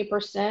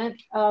 20%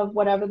 of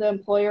whatever the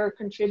employer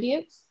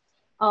contributes.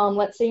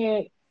 Let's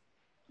say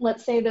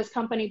this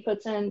company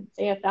puts in,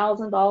 say,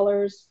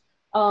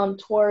 $1,000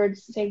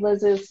 towards, say,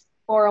 Liz's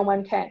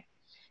 401k.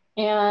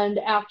 And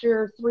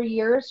after 3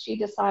 years, she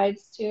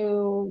decides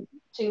to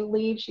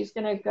leave. She's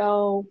going to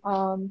go,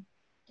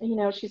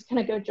 she's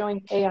going to go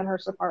join Kay on her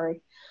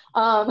safari.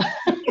 So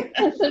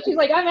she's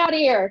like, I'm out of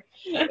here.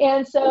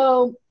 And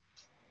so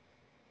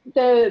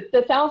the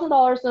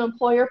 $1,000 the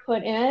employer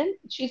put in,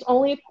 she's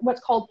only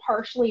what's called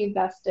partially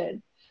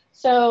vested.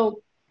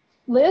 So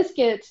Liz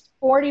gets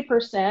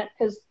 40%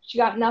 because she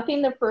got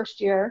nothing the first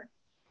year.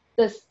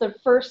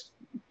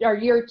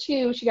 Year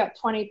 2, she got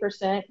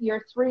 20%.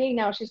 Year 3,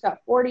 now she's got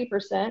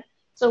 40%.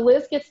 So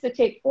Liz gets to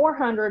take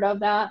 400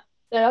 of that.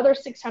 The other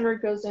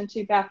 600 goes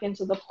back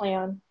into the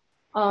plan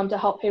to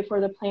help pay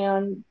for the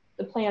plan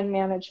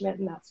management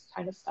and that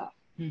kind of stuff.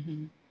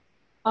 Mm-hmm.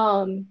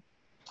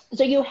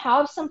 So you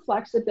have some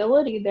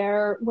flexibility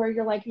there where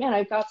you're like, man,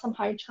 I've got some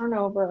high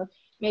turnover.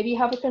 Maybe you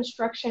have a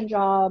construction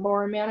job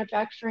or a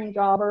manufacturing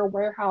job or a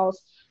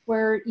warehouse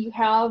where you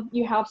have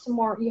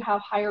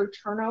higher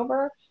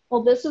turnover.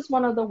 Well, this is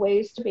one of the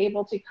ways to be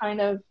able to kind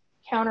of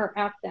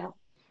counteract that.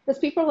 Because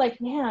people are like,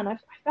 man,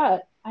 I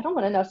don't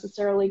want to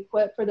necessarily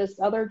quit for this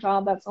other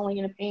job that's only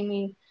going to pay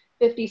me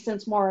 50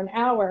 cents more an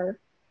hour.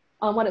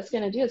 What it's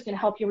going to do is going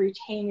to help you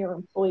retain your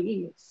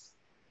employees.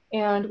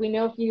 And we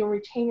know if you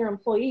retain your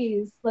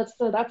employees,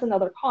 that's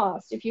another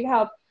cost. If you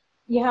have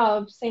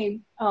say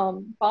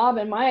Bob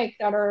and Mike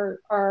that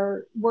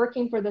are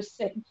working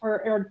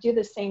or do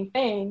the same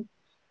thing,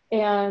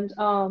 and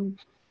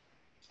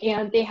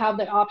they have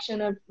the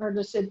option of, or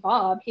just said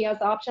Bob, he has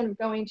the option of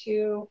going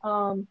to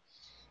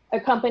a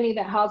company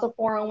that has a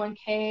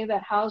 401k,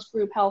 that has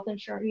group health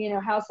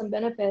insurance, has some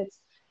benefits,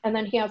 and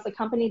then he has a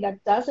company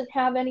that doesn't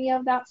have any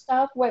of that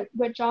stuff.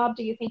 What job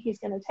do you think he's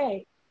going to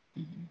take?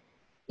 Mm-hmm.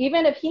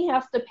 Even if he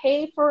has to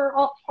pay for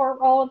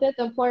all of it,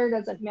 the employer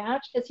doesn't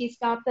match because he's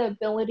got the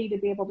ability to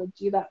be able to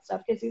do that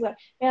stuff. Because he's like,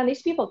 man,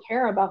 these people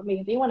care about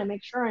me. They want to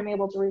make sure I'm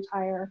able to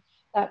retire,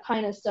 that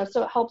kind of stuff.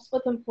 So it helps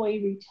with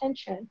employee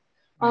retention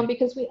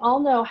because we all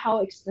know how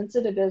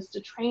expensive it is to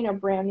train a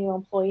brand new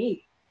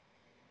employee.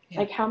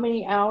 Yeah. Like how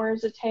many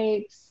hours it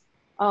takes,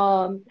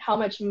 how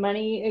much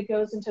money it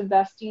goes into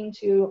investing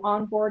to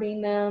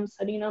onboarding them,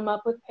 setting them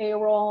up with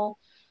payroll.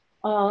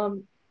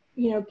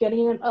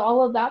 Getting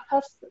all of that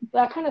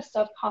kind of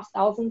stuff costs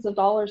thousands of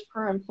dollars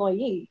per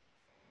employee.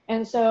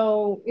 And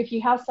so if you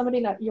have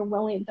somebody that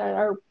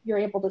you're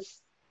able to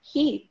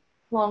keep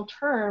long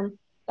term,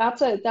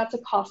 that's a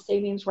cost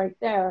savings right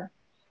there.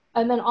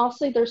 And then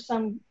also there's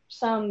some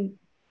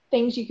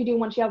things you could do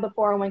once you have the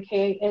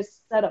 401k is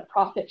set up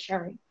profit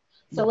sharing.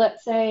 So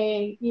let's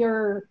say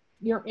you're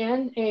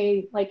in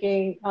a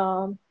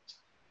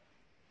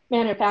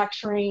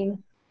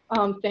manufacturing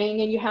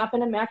thing, and you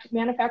happen to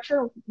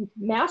manufacture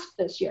masks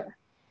this year.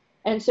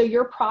 And so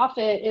your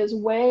profit is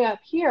way up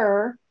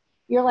here.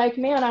 You're like,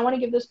 man, I want to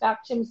give this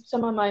back to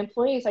some of my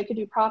employees. I could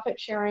do profit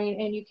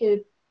sharing, and you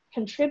could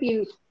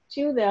contribute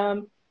to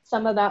them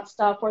some of that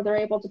stuff where they're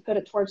able to put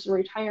it towards the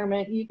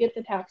retirement. You get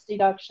the tax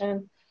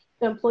deduction.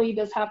 The employee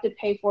does have to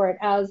pay for it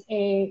as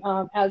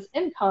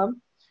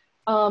income,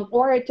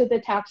 or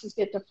the taxes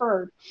get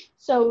deferred.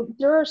 So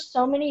there are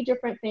so many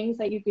different things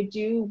that you could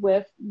do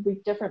with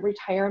different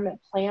retirement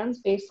plans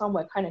based on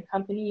what kind of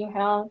company you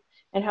have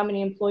and how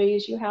many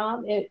employees you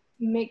have. It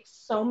makes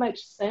so much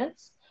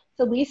sense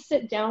to at least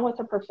sit down with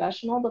a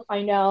professional to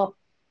find out,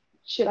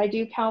 should I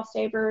do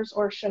CalSavers,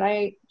 or should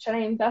I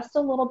invest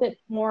a little bit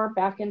more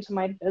back into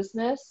my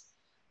business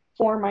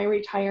for my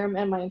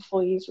retirement and my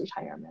employees'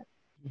 retirement?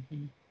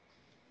 Mm-hmm.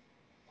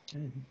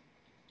 Good.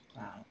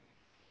 Wow.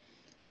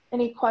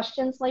 Any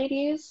questions,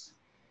 ladies?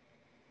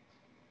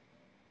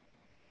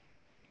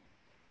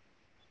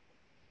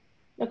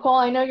 Nicole,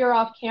 I know you're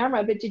off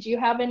camera, but did you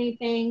have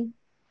anything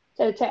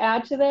to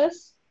add to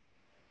this?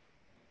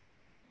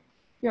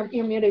 You're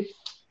muted.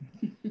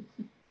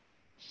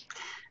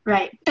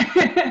 Right.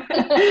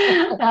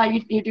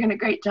 You're doing a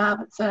great job.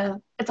 It's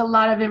a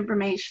lot of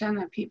information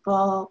that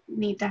people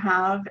need to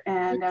have.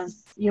 And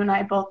as you and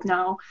I both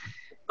know,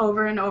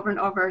 over and over and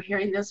over,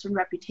 hearing this from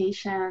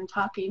Reputation,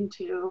 talking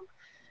to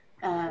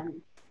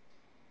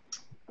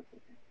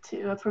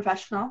a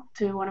professional,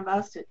 to one of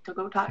us, to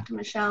go talk to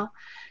Michelle.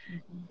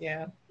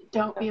 Yeah.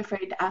 Don't be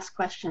afraid to ask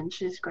questions.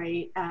 She's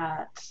great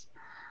at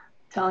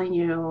telling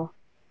you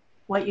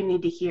what you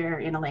need to hear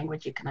in a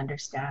language you can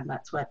understand.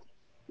 That's what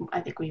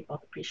I think we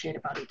both appreciate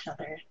about each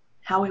other.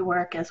 How we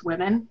work as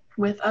women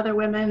with other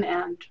women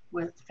and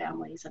with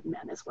families and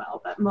men as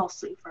well, but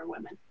mostly for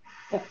women.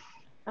 Yeah,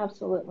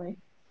 absolutely.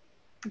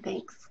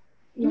 Thanks.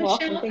 You're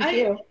welcome. Thank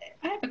you.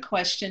 I have a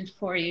question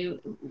for you.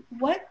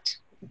 What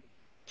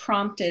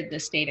prompted the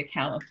state of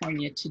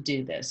California to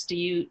do this? Do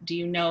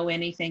you know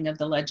anything of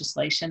the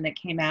legislation that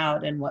came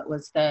out and what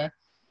was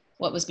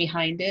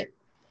behind it?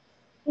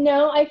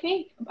 No, I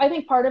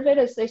think part of it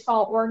is they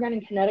saw Oregon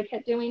and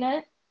Connecticut doing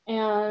it.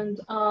 And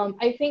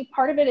I think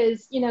part of it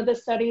is, the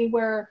study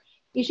where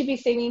you should be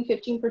saving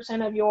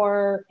 15% of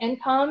your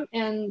income,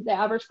 and the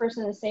average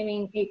person is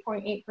saving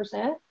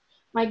 8.8%.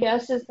 My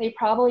guess is they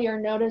probably are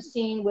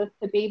noticing with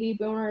the baby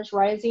boomers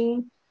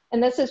rising,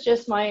 and this is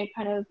just my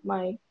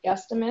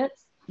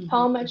guesstimates,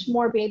 how much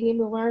more baby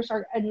boomers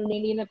are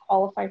needing to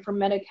qualify for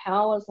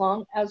Medi-Cal as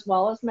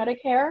well as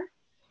Medicare,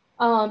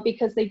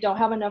 because they don't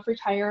have enough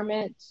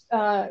retirement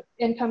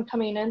income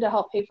coming in to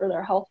help pay for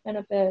their health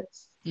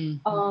benefits,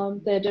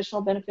 the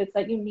additional benefits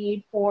that you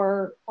need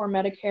for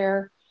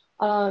Medicare,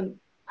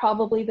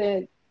 probably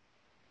the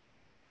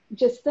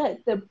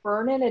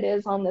burden it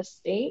is on the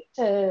state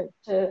to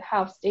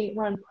have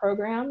state-run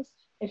programs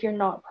if you're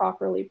not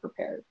properly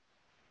prepared.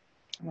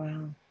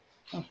 Wow.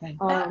 Okay.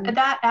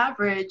 That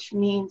average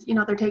means, you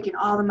know, they're taking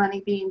all the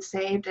money being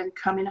saved and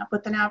coming up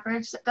with an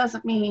average. That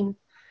doesn't mean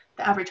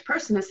the average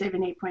person is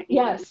saving 8.8%.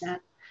 Yes.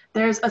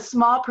 There's a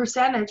small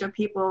percentage of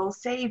people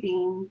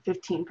saving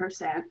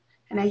 15%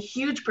 and a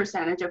huge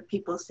percentage of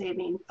people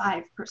saving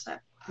 5%,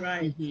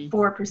 Right.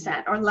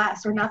 4% or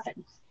less or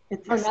nothing.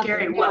 It's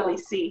scary what we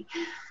see.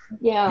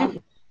 Yeah.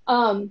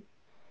 I'm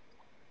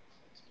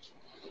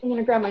going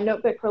to grab my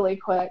notebook really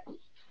quick.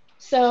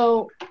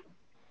 So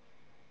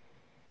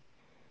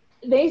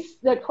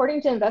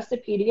according to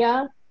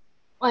Investopedia,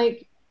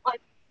 like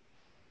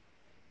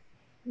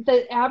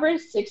the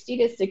average 60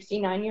 to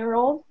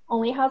 69-year-old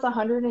only has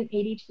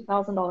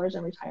 $182,000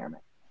 in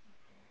retirement.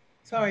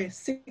 Sorry,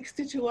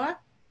 60 to what?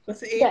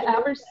 What's the age? The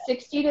average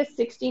 60 to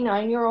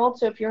 69-year-old,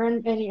 so if you're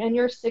in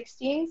your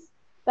 60s,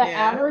 the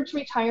average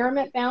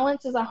retirement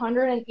balance is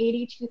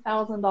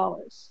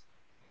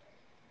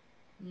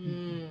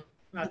 $182,000.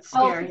 That's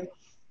scary.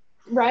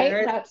 Right?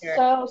 Very That's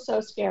scary.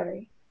 so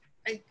scary.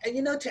 And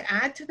you know, to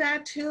add to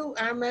that too,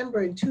 I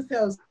remember in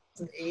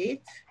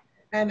 2008,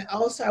 and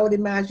also I would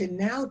imagine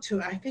now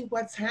too, I think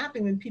what's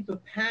happening when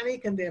people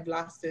panic and they've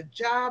lost their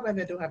job and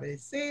they don't have any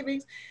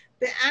savings,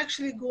 they're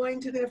actually going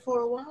to their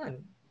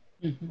 401.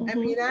 I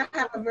mean, I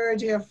have a very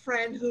dear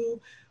friend who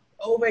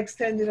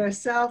overextended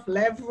herself,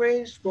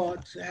 leveraged,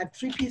 had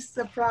 3 pieces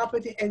of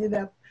property, ended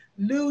up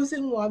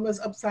losing one, was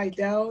upside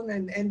down,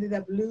 and ended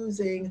up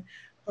losing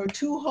her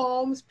 2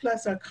 homes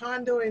plus her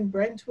condo in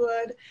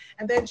Brentwood,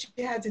 and then she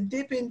had to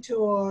dip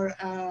into her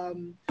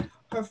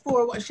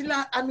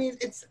 401. I mean,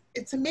 it's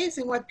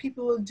amazing what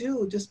people will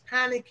do, just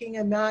panicking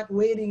and not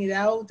waiting it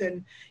out,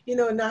 and you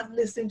know, not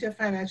listening to a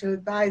financial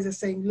advisor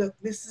saying, look,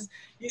 this is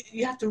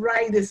you have to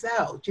ride this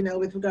out, you know,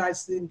 with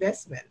regards to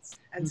investments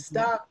and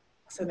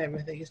stocks and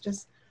everything.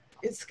 It's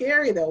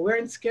scary though. We're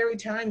in scary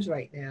times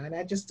right now, and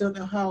I just don't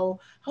know how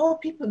are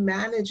people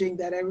managing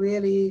that are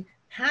really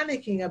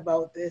panicking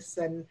about this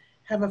and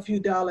have a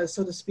few dollars,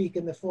 so to speak,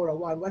 in the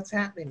 401. What's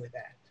happening with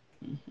that?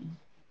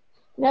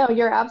 No,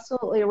 you're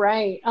absolutely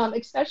right.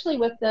 Especially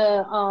with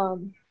the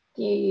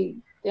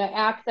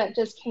act that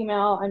just came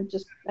out. I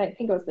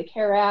think it was the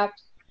CARE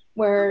Act,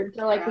 where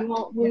they're like, we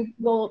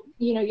will,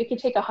 you know, you can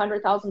take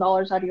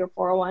 $100,000 out of your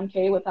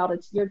 401k without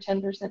your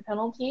 10%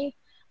 penalty.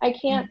 I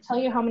can't tell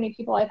you how many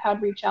people I've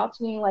had reach out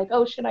to me like,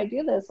 oh, should I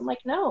do this? I'm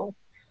like, no.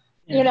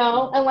 You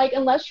know, and like,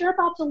 unless you're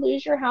about to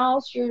lose your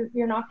house,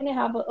 you're not going to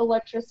have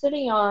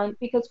electricity on,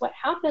 because what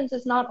happens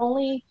is not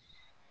only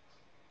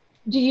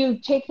do you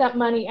take that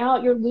money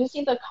out, you're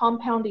losing the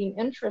compounding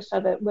interest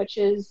of it, which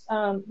is,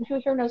 who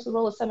here knows the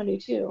rule of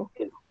 72?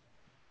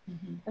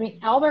 I mean,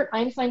 Albert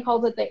Einstein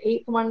calls it the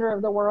 8th wonder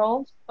of the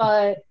world,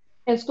 but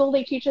in school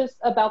they teach us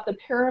about the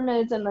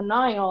pyramids and the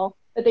Nile,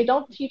 but they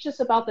don't teach us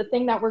about the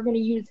thing that we're going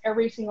to use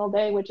every single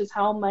day, which is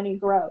how money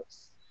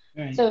grows.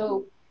 Right.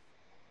 So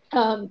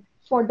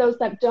for those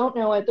that don't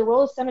know it, the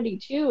rule of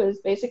 72 is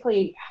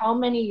basically how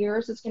many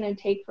years it's going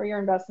to take for your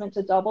investment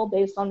to double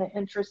based on the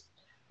interest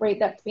rate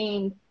that's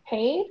being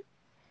paid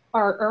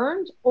or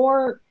earned,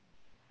 or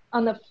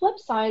on the flip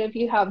side, if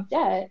you have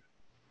debt,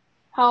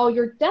 how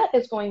your debt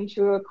is going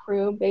to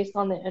accrue based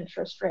on the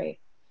interest rate.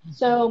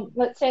 So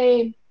let's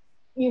say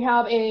you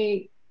have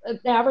an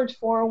average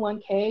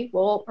 401k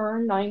will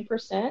earn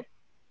 9%.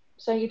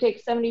 So you take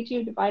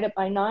 72, divide it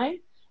by 9.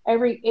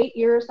 Every 8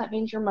 years, that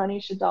means your money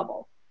should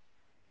double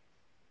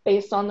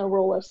based on the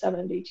rule of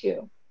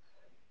 72.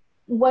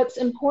 What's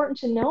important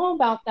to know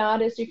about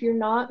that is if you're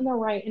not in the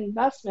right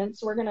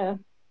investments, we're going to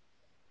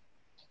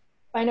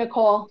find a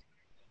call.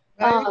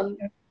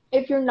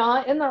 If you're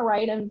not in the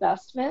right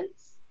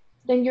investments,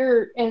 then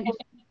and if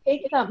you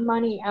take that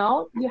money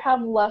out, you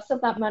have less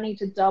of that money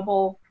to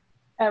double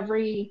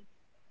every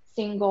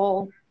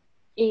single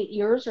 8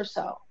 years or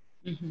so,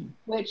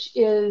 which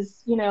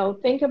is, you know,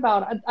 think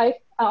about,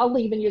 I'll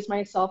even use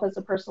myself as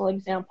a personal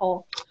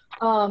example.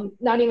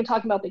 Not even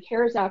talking about the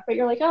CARES Act, but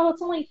you're like, oh,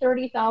 it's only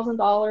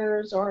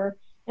 $30,000 or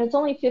it's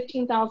only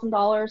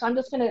 $15,000. I'm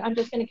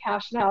just gonna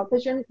cash it out,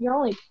 because you're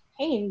only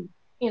paying,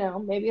 you know,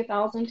 maybe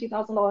 $1,000,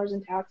 $2,000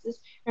 in taxes.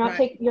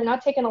 You're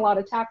not taking a lot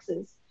of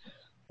taxes.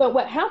 But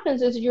what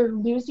happens is you're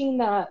losing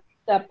the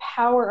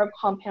power of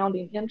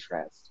compounding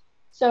interest.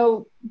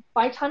 So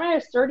by the time I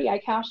was 30, I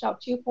cashed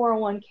out 2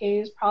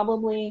 401ks,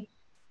 probably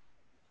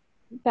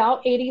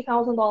about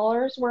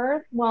 $80,000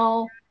 worth.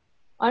 Well,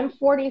 I'm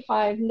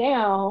 45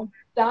 now.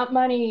 That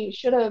money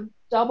should have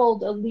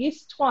doubled at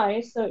least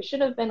twice, so it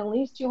should have been at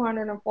least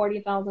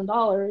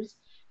 $240,000,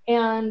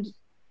 and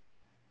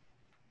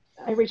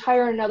I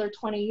retire in another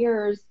 20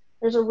 years,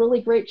 there's a really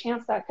great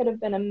chance that could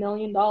have been $1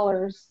 million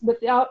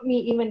without me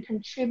even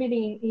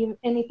contributing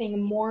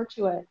anything more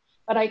to it,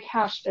 but I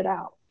cashed it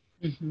out.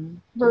 Mm-hmm.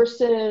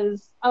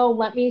 Versus, oh,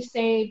 let me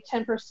save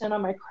 10%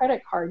 on my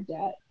credit card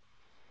debt.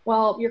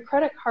 Well, your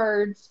credit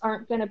cards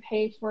aren't going to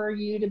pay for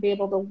you to be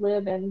able to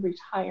live in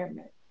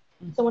retirement.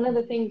 Mm-hmm. So one of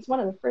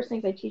the first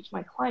things I teach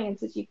my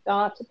clients is you've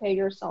got to pay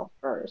yourself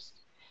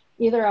first.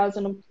 Either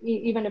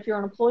even if you're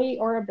an employee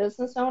or a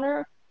business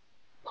owner,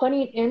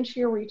 putting into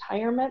your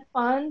retirement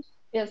fund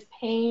is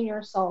paying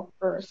yourself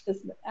first,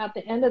 because at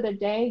the end of the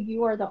day,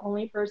 you are the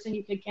only person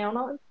you can count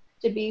on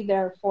to be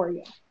there for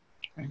you.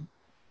 Right.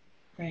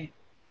 Right.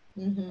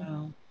 Mm-hmm.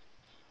 Wow.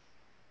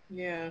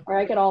 Yeah. Or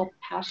I get all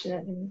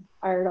passionate and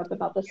fired up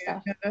about this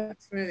stuff.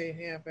 That's really,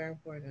 very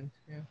important.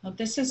 Yeah. Well,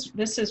 this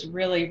is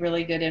really,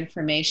 really good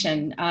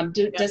information.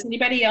 Does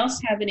anybody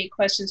else have any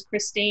questions?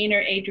 Christine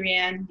or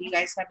Adrienne, do you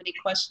guys have any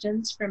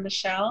questions for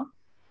Michele?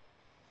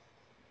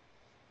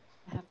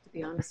 I have to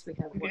be honest, we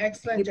have one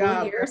Excellent people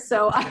job here,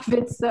 so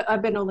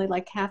I've been only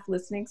like half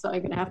listening, so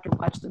I'm gonna have to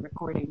watch the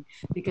recording,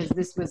 because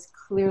this was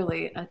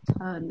clearly a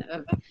ton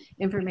of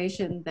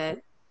information that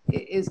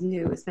is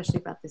new, especially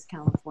about this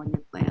California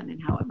plan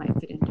and how it might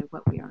fit into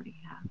what we already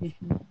have.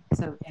 Mm-hmm.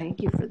 So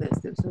thank you for this.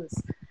 This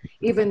was,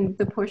 even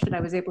the portion I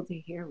was able to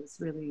hear was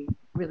really,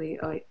 really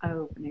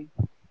eye-opening.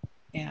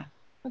 Yeah.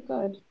 Oh,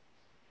 good.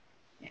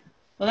 Yeah.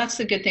 Well, that's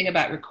the good thing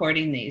about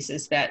recording these,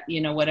 is that,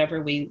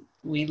 whatever we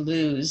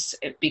lose,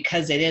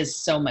 because it is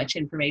so much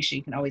information,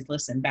 you can always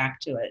listen back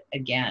to it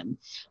again.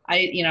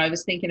 I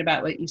was thinking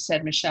about what you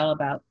said, Michele,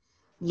 about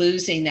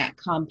losing that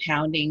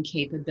compounding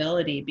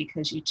capability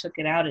because you took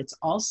it out. It's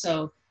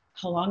also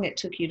how long it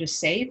took you to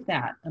save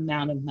that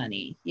amount of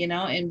money,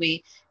 and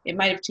it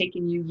might have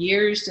taken you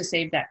years to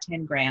save that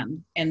 10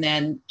 grand, and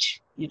then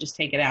you just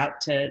take it out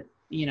to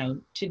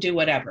do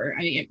whatever.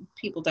 I mean,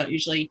 people don't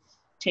usually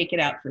take it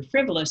out for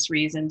frivolous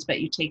reasons,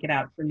 but you take it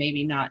out for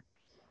maybe not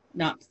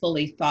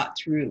fully thought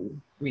through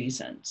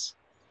reasons.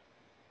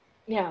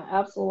 Yeah,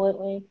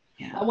 absolutely.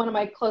 Yeah. One of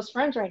my close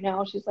friends right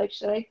now, she's like,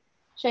 should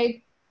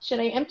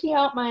I empty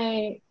out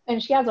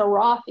and she has a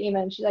Roth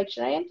even. She's like,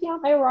 should I empty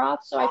out my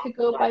Roth so I could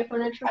go buy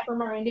furniture for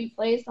my renting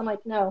place? I'm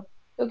like, no,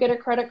 go get a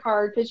credit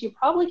card, because you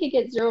probably could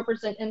get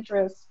 0%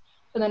 interest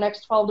for the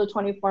next 12 to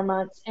 24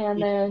 months.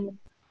 And then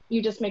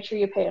you just make sure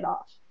you pay it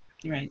off.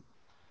 Right.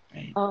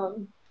 Right.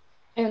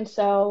 And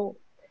so,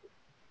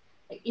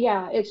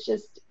 yeah, it's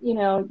just,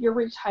 your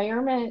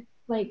retirement,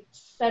 like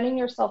setting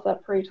yourself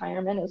up for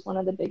retirement is one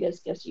of the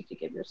biggest gifts you could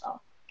give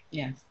yourself.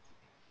 Yes.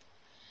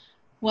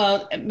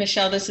 Well,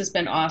 Michele, this has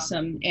been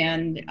awesome.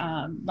 And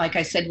like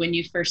I said, when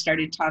you first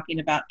started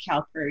talking about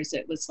CalPERS,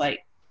 it was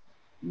like,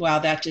 wow,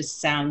 that just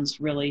sounds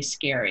really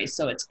scary.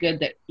 So it's good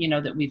that,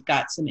 that we've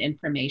got some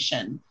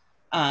information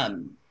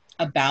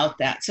about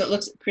that. So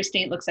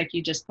Christine, it looks like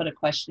you just put a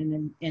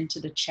question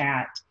into the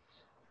chat.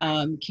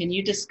 Can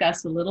you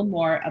discuss a little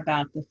more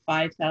about the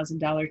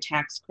 $5,000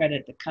 tax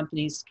credit that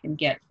companies can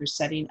get for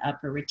setting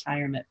up a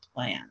retirement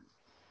plan?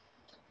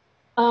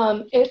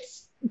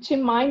 It's, to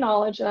my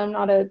knowledge, and I'm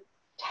not a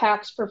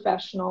tax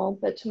professional,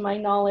 but to my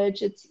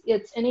knowledge,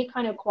 it's any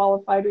kind of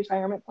qualified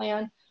retirement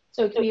plan.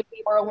 So it could be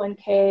a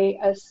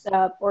 401k, a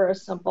SEP, or a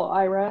simple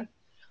IRA,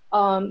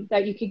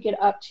 that you could get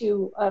up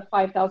to a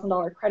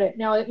 $5,000 credit.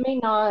 Now, it may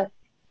not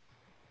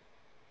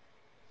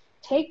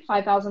take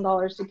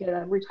 $5,000 to get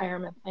a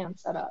retirement plan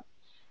set up.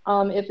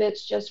 If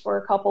it's just for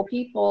a couple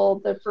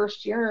people, the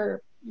first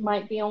year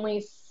might be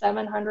only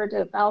 $700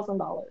 to $1,000.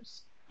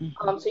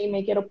 Mm-hmm. So you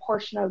may get a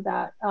portion of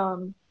that.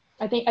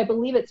 I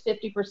believe it's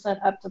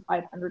 50% up to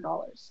 $500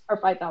 or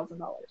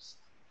 $5,000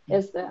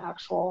 is the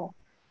actual.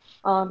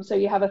 So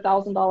you have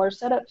 $1,000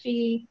 setup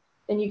fee,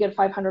 then you get a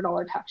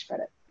 $500 tax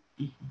credit.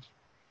 Mm-hmm.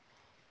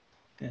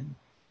 Good.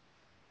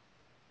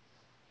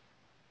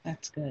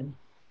 That's good.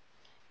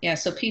 Yeah,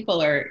 so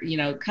people are,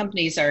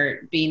 companies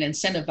are being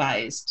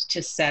incentivized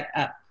to set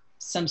up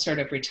some sort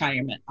of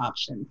retirement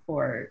option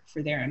for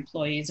their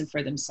employees and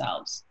for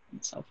themselves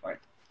and so forth.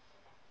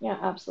 Yeah,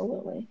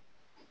 absolutely.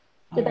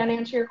 Did that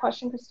answer your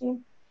question,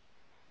 Christine?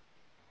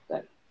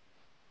 Good.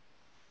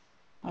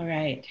 All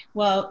right.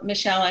 Well,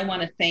 Michele, I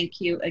want to thank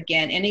you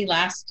again. Any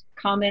last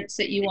comments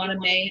that you want to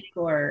make,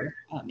 or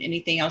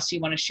anything else you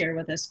want to share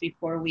with us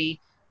before we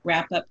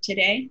wrap up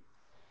today?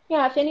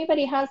 Yeah, if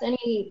anybody has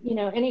any,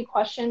 any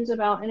questions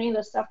about any of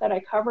the stuff that I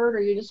covered, or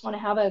you just want to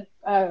have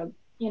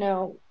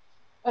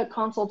a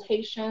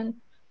consultation,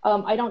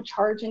 I don't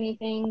charge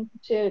anything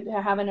to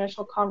have an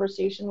initial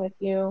conversation with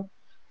you.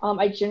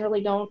 I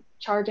generally don't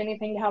charge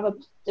anything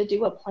to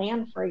do a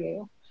plan for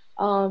you.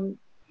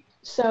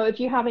 So if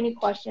you have any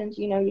questions,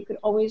 you could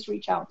always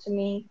reach out to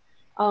me.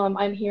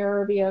 I'm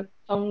here via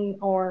phone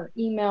or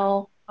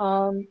email,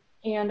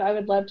 and I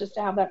would love just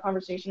to have that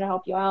conversation to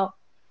help you out.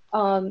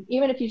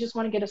 Even if you just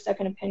want to get a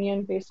second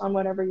opinion based on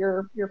whatever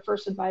your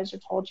first advisor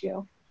told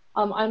you.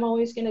 I'm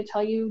always going to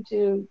tell you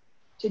to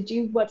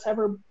do what's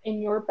ever in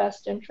your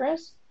best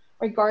interest.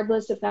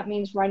 regardless if that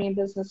means writing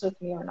business with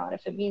me or not.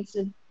 If it means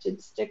to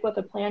stick with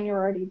a plan you're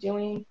already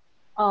doing,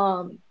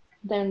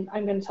 then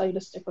I'm going to tell you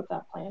to stick with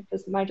that plan,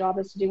 because my job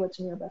is to do what's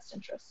in your best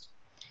interest.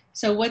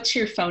 So what's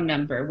your phone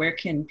number? Where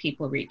can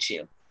people reach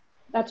you?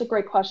 That's a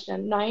great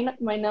question. My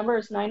number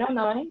is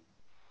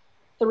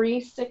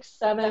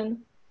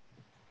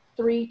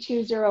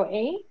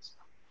 909-367-3208.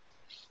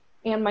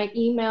 And my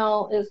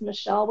email is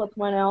Michele with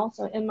one L,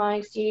 so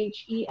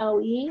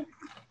Michele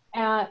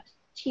at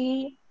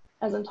T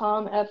as in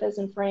Tom, F as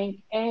in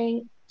Frank,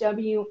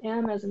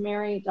 AWM as in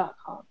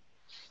Mary.com.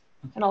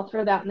 And I'll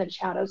throw that in the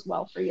chat as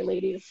well for you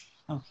ladies.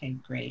 Okay,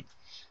 great.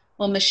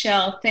 Well,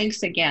 Michele,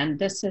 thanks again.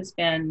 This has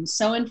been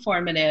so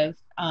informative,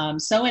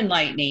 so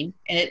enlightening,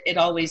 and it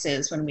always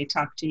is when we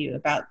talk to you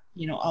about,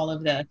 you know, all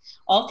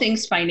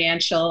things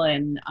financial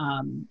and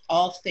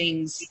all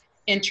things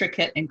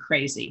intricate and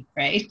crazy,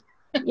 right?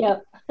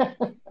 Yep.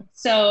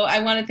 So I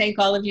want to thank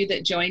all of you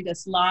that joined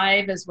us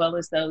live, as well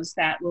as those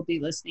that will be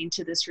listening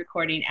to this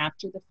recording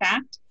after the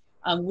fact.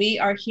 We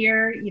are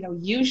here, you know,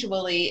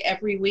 usually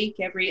every week,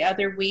 every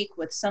other week,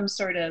 with some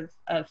sort of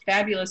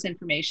fabulous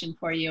information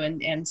for you,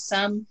 and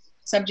some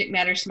subject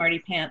matter smarty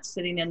pants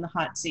sitting in the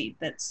hot seat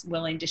that's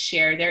willing to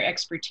share their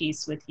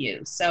expertise with you.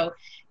 So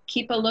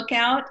keep a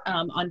lookout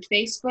on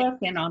Facebook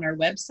and on our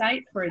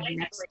website for the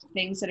next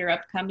things that are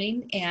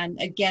upcoming. And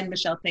again,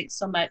 Michele, thanks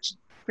so much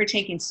for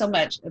taking so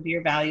much of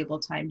your valuable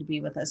time to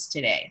be with us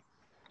today.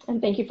 And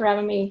thank you for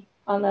having me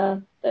on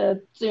the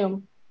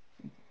Zoom.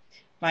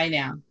 Bye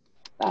now.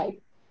 Bye.